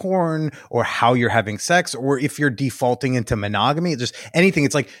watching porn or how you're having sex, or if you're defaulting into monogamy, just anything.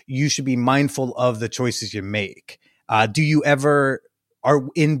 It's like, you should be mindful of the choices you make. Do you ever, are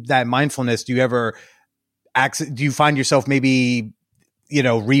in that mindfulness, do you find yourself maybe,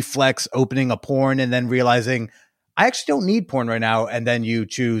 reflex opening a porn and then realizing, I actually don't need porn right now, and then you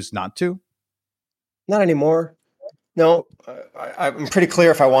choose not to? Not anymore. No, I'm pretty clear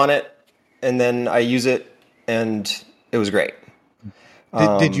if I want it. And then I use it, and it was great.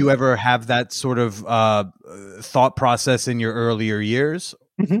 Did you ever have that sort of thought process in your earlier years?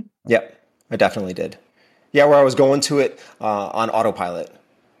 Mm-hmm. Yeah, I definitely did. Yeah, where I was going to it on autopilot.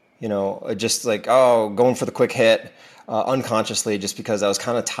 Just like, going for the quick hit unconsciously, just because I was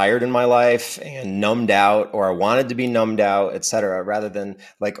kind of tired in my life and numbed out, or I wanted to be numbed out, etc. Rather than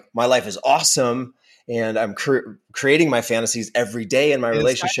like, my life is awesome, and I'm creating my fantasies every day in my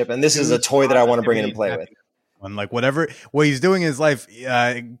relationship. And this is a toy that I want to bring in and play with. And like, what he's doing in his life,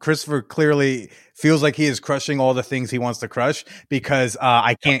 Kristopher clearly feels like he is crushing all the things he wants to crush, because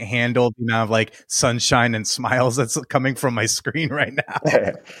I can't handle the amount of like sunshine and smiles that's coming from my screen right now.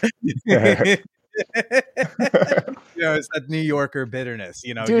 It's that New Yorker bitterness,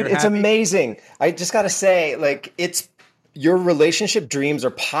 Dude, it's amazing. I just got to say, like, your relationship dreams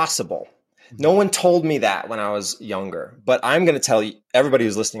are possible. No one told me that when I was younger, but I'm going to tell you, everybody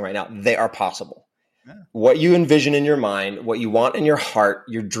who's listening right now, they are possible. Yeah. What you envision in your mind, what you want in your heart,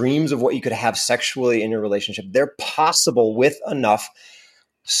 your dreams of what you could have sexually in your relationship, they're possible with enough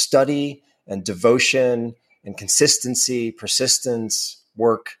study and devotion and consistency, persistence,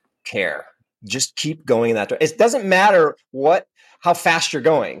 work, care. Just keep going in that direction. It doesn't matter how fast you're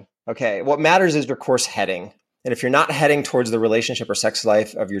going. Okay. What matters is your course heading. And if you're not heading towards the relationship or sex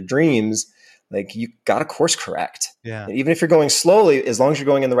life of your dreams, like, you got to course correct. Yeah. And even if you're going slowly, as long as you're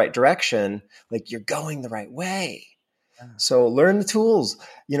going in the right direction, like, you're going the right way. Yeah. So learn the tools,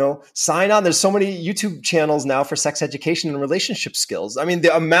 sign on. There's so many YouTube channels now for sex education and relationship skills. I mean,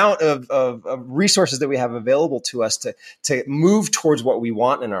 the amount of resources that we have available to us to move towards what we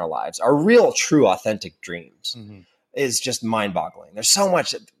want in our lives, our real, true, authentic dreams, is just mind-boggling. There's so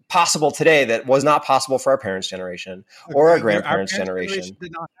much possible today that was not possible for our parents' generation or our grandparents' generation.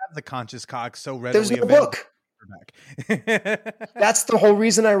 Did not have the conscious cock so readily available. There's no book. That's the whole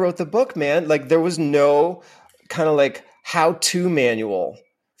reason I wrote the book, man. Like, there was no kind of like how-to manual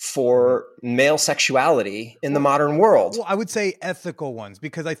for male sexuality in the modern world. Well, I would say ethical ones,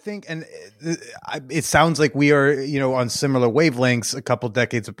 because I think, and it sounds like we are, on similar wavelengths, a couple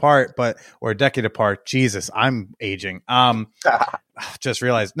decades apart, or a decade apart. Jesus, I'm aging. Just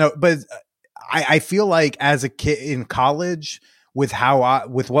realized. No, but I feel like as a kid in college, with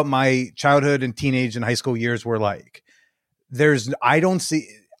what my childhood and teenage and high school years were like,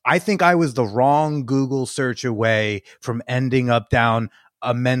 I think I was the wrong Google search away from ending up down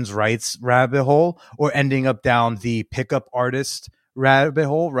a men's rights rabbit hole, or ending up down the pickup artist rabbit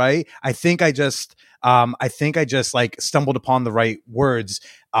hole. Right. I think I just like stumbled upon the right words.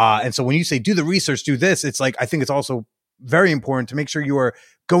 And so when you say, do the research, do this, it's like, I think it's also very important to make sure you are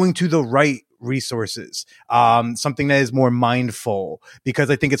going to the right resources, something that is more mindful, because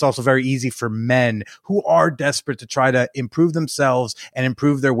I think it's also very easy for men who are desperate to try to improve themselves and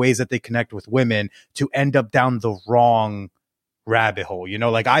improve their ways that they connect with women to end up down the wrong rabbit hole.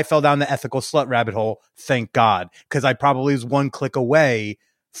 Like, I fell down the ethical slut rabbit hole, thank God, because I probably was one click away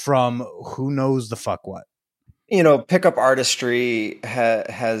from who knows the fuck what. Pickup artistry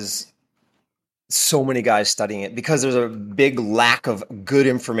has so many guys studying it, because there's a big lack of good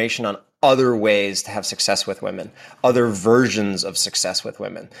information on other ways to have success with women, other versions of success with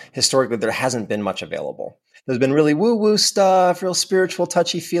women. Historically, there hasn't been much available. There's been really woo-woo stuff, real spiritual,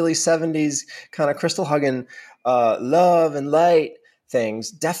 touchy-feely 70s kind of crystal hugging, love and light things,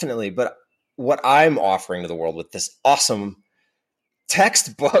 definitely. But what I'm offering to the world with this awesome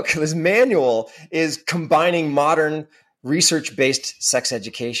textbook, this manual, is combining modern research-based sex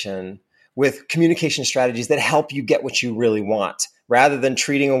education with communication strategies that help you get what you really want, rather than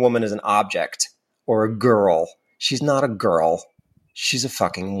treating a woman as an object or a girl. She's not a girl. She's a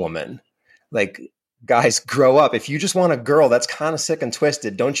fucking woman. Like, guys, grow up. If you just want a girl, that's kind of sick and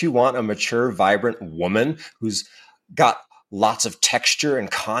twisted. Don't you want a mature, vibrant woman who's got lots of texture and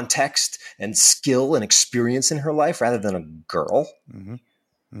context and skill and experience in her life rather than a girl? Mm-hmm.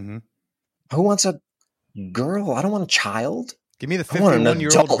 Mm-hmm. Who wants a girl? I don't want a child. Give me the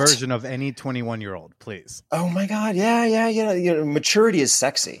 51-year-old version of any 21-year-old, please. Oh my God. Yeah. You know, maturity is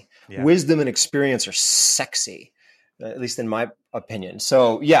sexy. Yeah. Wisdom and experience are sexy, at least in my opinion.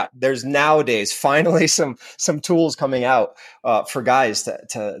 So yeah, there's nowadays finally some tools coming out for guys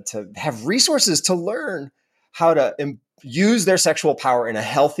to have resources to learn how to use their sexual power in a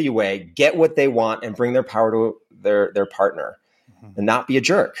healthy way, get what they want, and bring their power to their partner, and not be a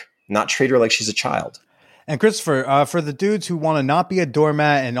jerk, not treat her like she's a child. And Kristopher, for the dudes who want to not be a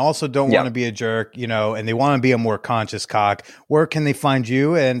doormat and also don't want to be a jerk, you know, and they want to be a more conscious cock, where can they find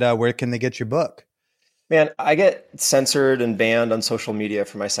you, and where can they get your book? Man, I get censored and banned on social media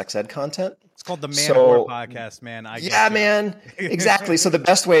for my sex ed content. It's called the Man Whore Podcast, man. Man. Exactly. So the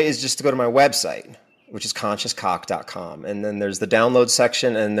best way is just to go to my website, which is consciouscock.com. And then there's the download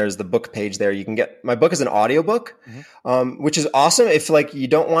section, and there's the book page there. You can get my book as an audiobook, which is awesome. If like you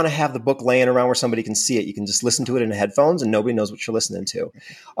don't want to have the book laying around where somebody can see it, you can just listen to it in headphones and nobody knows what you're listening to.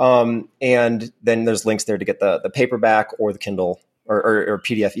 And then there's links there to get the paperback or the Kindle or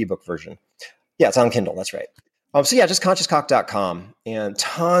PDF ebook version. Yeah, it's on Kindle. That's right. So yeah, just consciouscock.com, and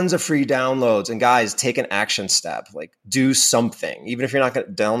tons of free downloads. And guys, take an action step, like do something. Even if you're not going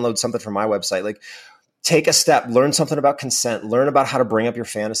to download something from my website, like take a step, learn something about consent, learn about how to bring up your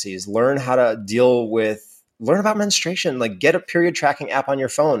fantasies, learn how to learn about menstruation, like get a period tracking app on your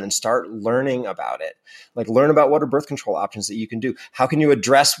phone and start learning about it. Like learn about what are birth control options that you can do. How can you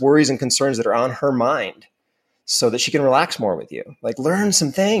address worries and concerns that are on her mind so that she can relax more with you? Like learn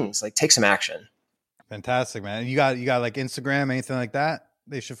some things, like take some action. Fantastic, man. You got like Instagram, anything like that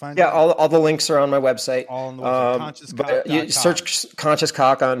they should find? Yeah, all the links are on my website. All on the website. But you search Conscious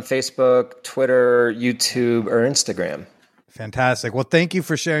Cock on Facebook, Twitter, YouTube, or Instagram. Fantastic. Well, thank you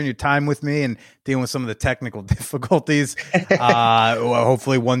for sharing your time with me and dealing with some of the technical difficulties. Well,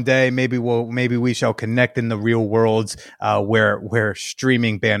 hopefully one day, maybe we shall connect in the real worlds where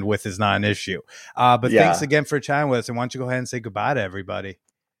streaming bandwidth is not an issue. But thanks again for chatting with us. And why don't you go ahead and say goodbye to everybody?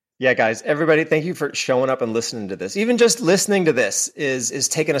 Yeah, guys, everybody, thank you for showing up and listening to this. Even just listening to this is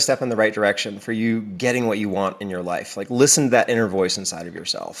taking a step in the right direction for you getting what you want in your life. Like, listen to that inner voice inside of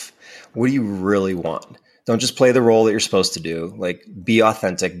yourself. What do you really want? Don't just play the role that you're supposed to do. Like, be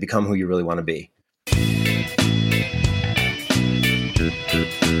authentic, become who you really want to be.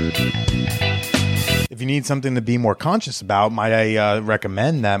 If you need something to be more conscious about, might I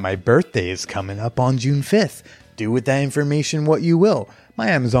recommend that my birthday is coming up on June 5th. Do with that information what you will. My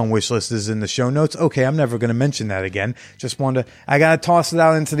Amazon wish list is in the show notes. Okay, I'm never going to mention that again. I got to toss it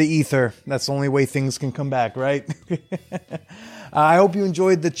out into the ether. That's the only way things can come back, right? I hope you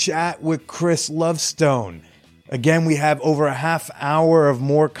enjoyed the chat with Chris Lovestone. Again, we have over a half hour of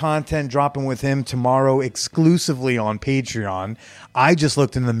more content dropping with him tomorrow exclusively on Patreon. I just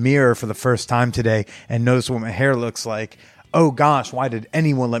looked in the mirror for the first time today and noticed what my hair looks like. Oh gosh, why did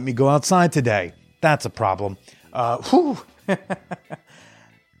anyone let me go outside today? That's a problem.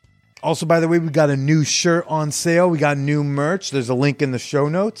 Also, by the way, we got a new shirt on sale. We got new merch. There's a link in the show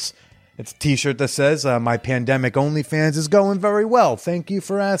notes. It's a t-shirt that says, my pandemic OnlyFans is going very well. Thank you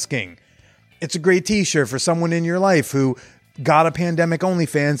for asking. It's a great t-shirt for someone in your life who got a pandemic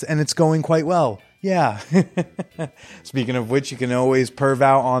OnlyFans and it's going quite well. Yeah. Speaking of which, you can always perv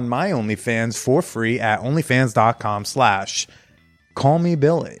out on my OnlyFans for free at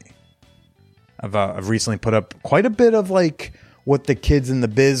onlyfans.com/callmebilly. I've recently put up quite a bit of like what the kids in the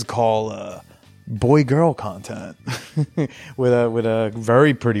biz call boy-girl content with a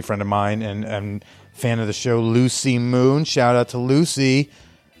very pretty friend of mine and fan of the show, Lucy Moon. Shout out to Lucy.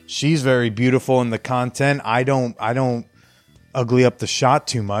 She's very beautiful in the content. I don't ugly up the shot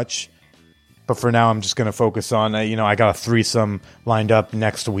too much, but for now I'm just going to focus on, I got a threesome lined up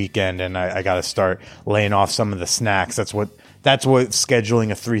next weekend, and I got to start laying off some of the snacks. That's what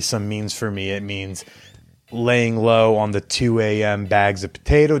scheduling a threesome means for me. It means laying low on the 2 a.m. bags of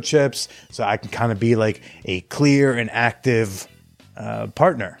potato chips so I can kind of be like a clear and active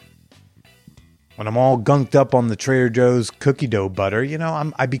partner. When I'm all gunked up on the Trader Joe's cookie dough butter,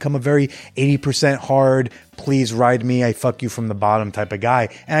 I become a very 80% hard, please ride me, I fuck you from the bottom type of guy.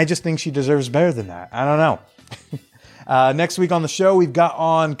 And I just think she deserves better than that. I don't know. Next week on the show, we've got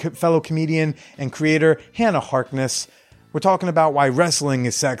on fellow comedian and creator Hannah Harkness. We're talking about why wrestling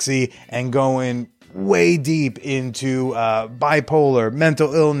is sexy and going way deep into bipolar,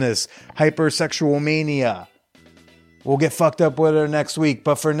 mental illness, hypersexual mania. We'll get fucked up with her next week,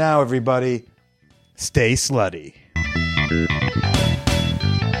 but for now, everybody, stay slutty.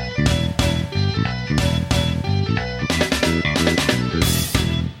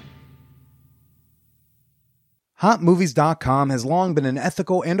 HotMovies.com has long been an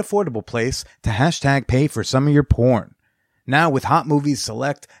ethical and affordable place to hashtag pay for some of your porn. Now with Hot Movies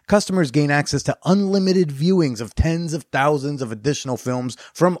Select, customers gain access to unlimited viewings of tens of thousands of additional films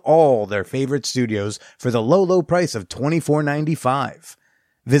from all their favorite studios for the low, low price of $24.95.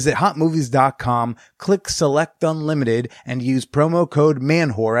 Visit HotMovies.com, click Select Unlimited, and use promo code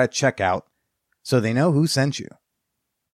MANWHORE at checkout so they know who sent you.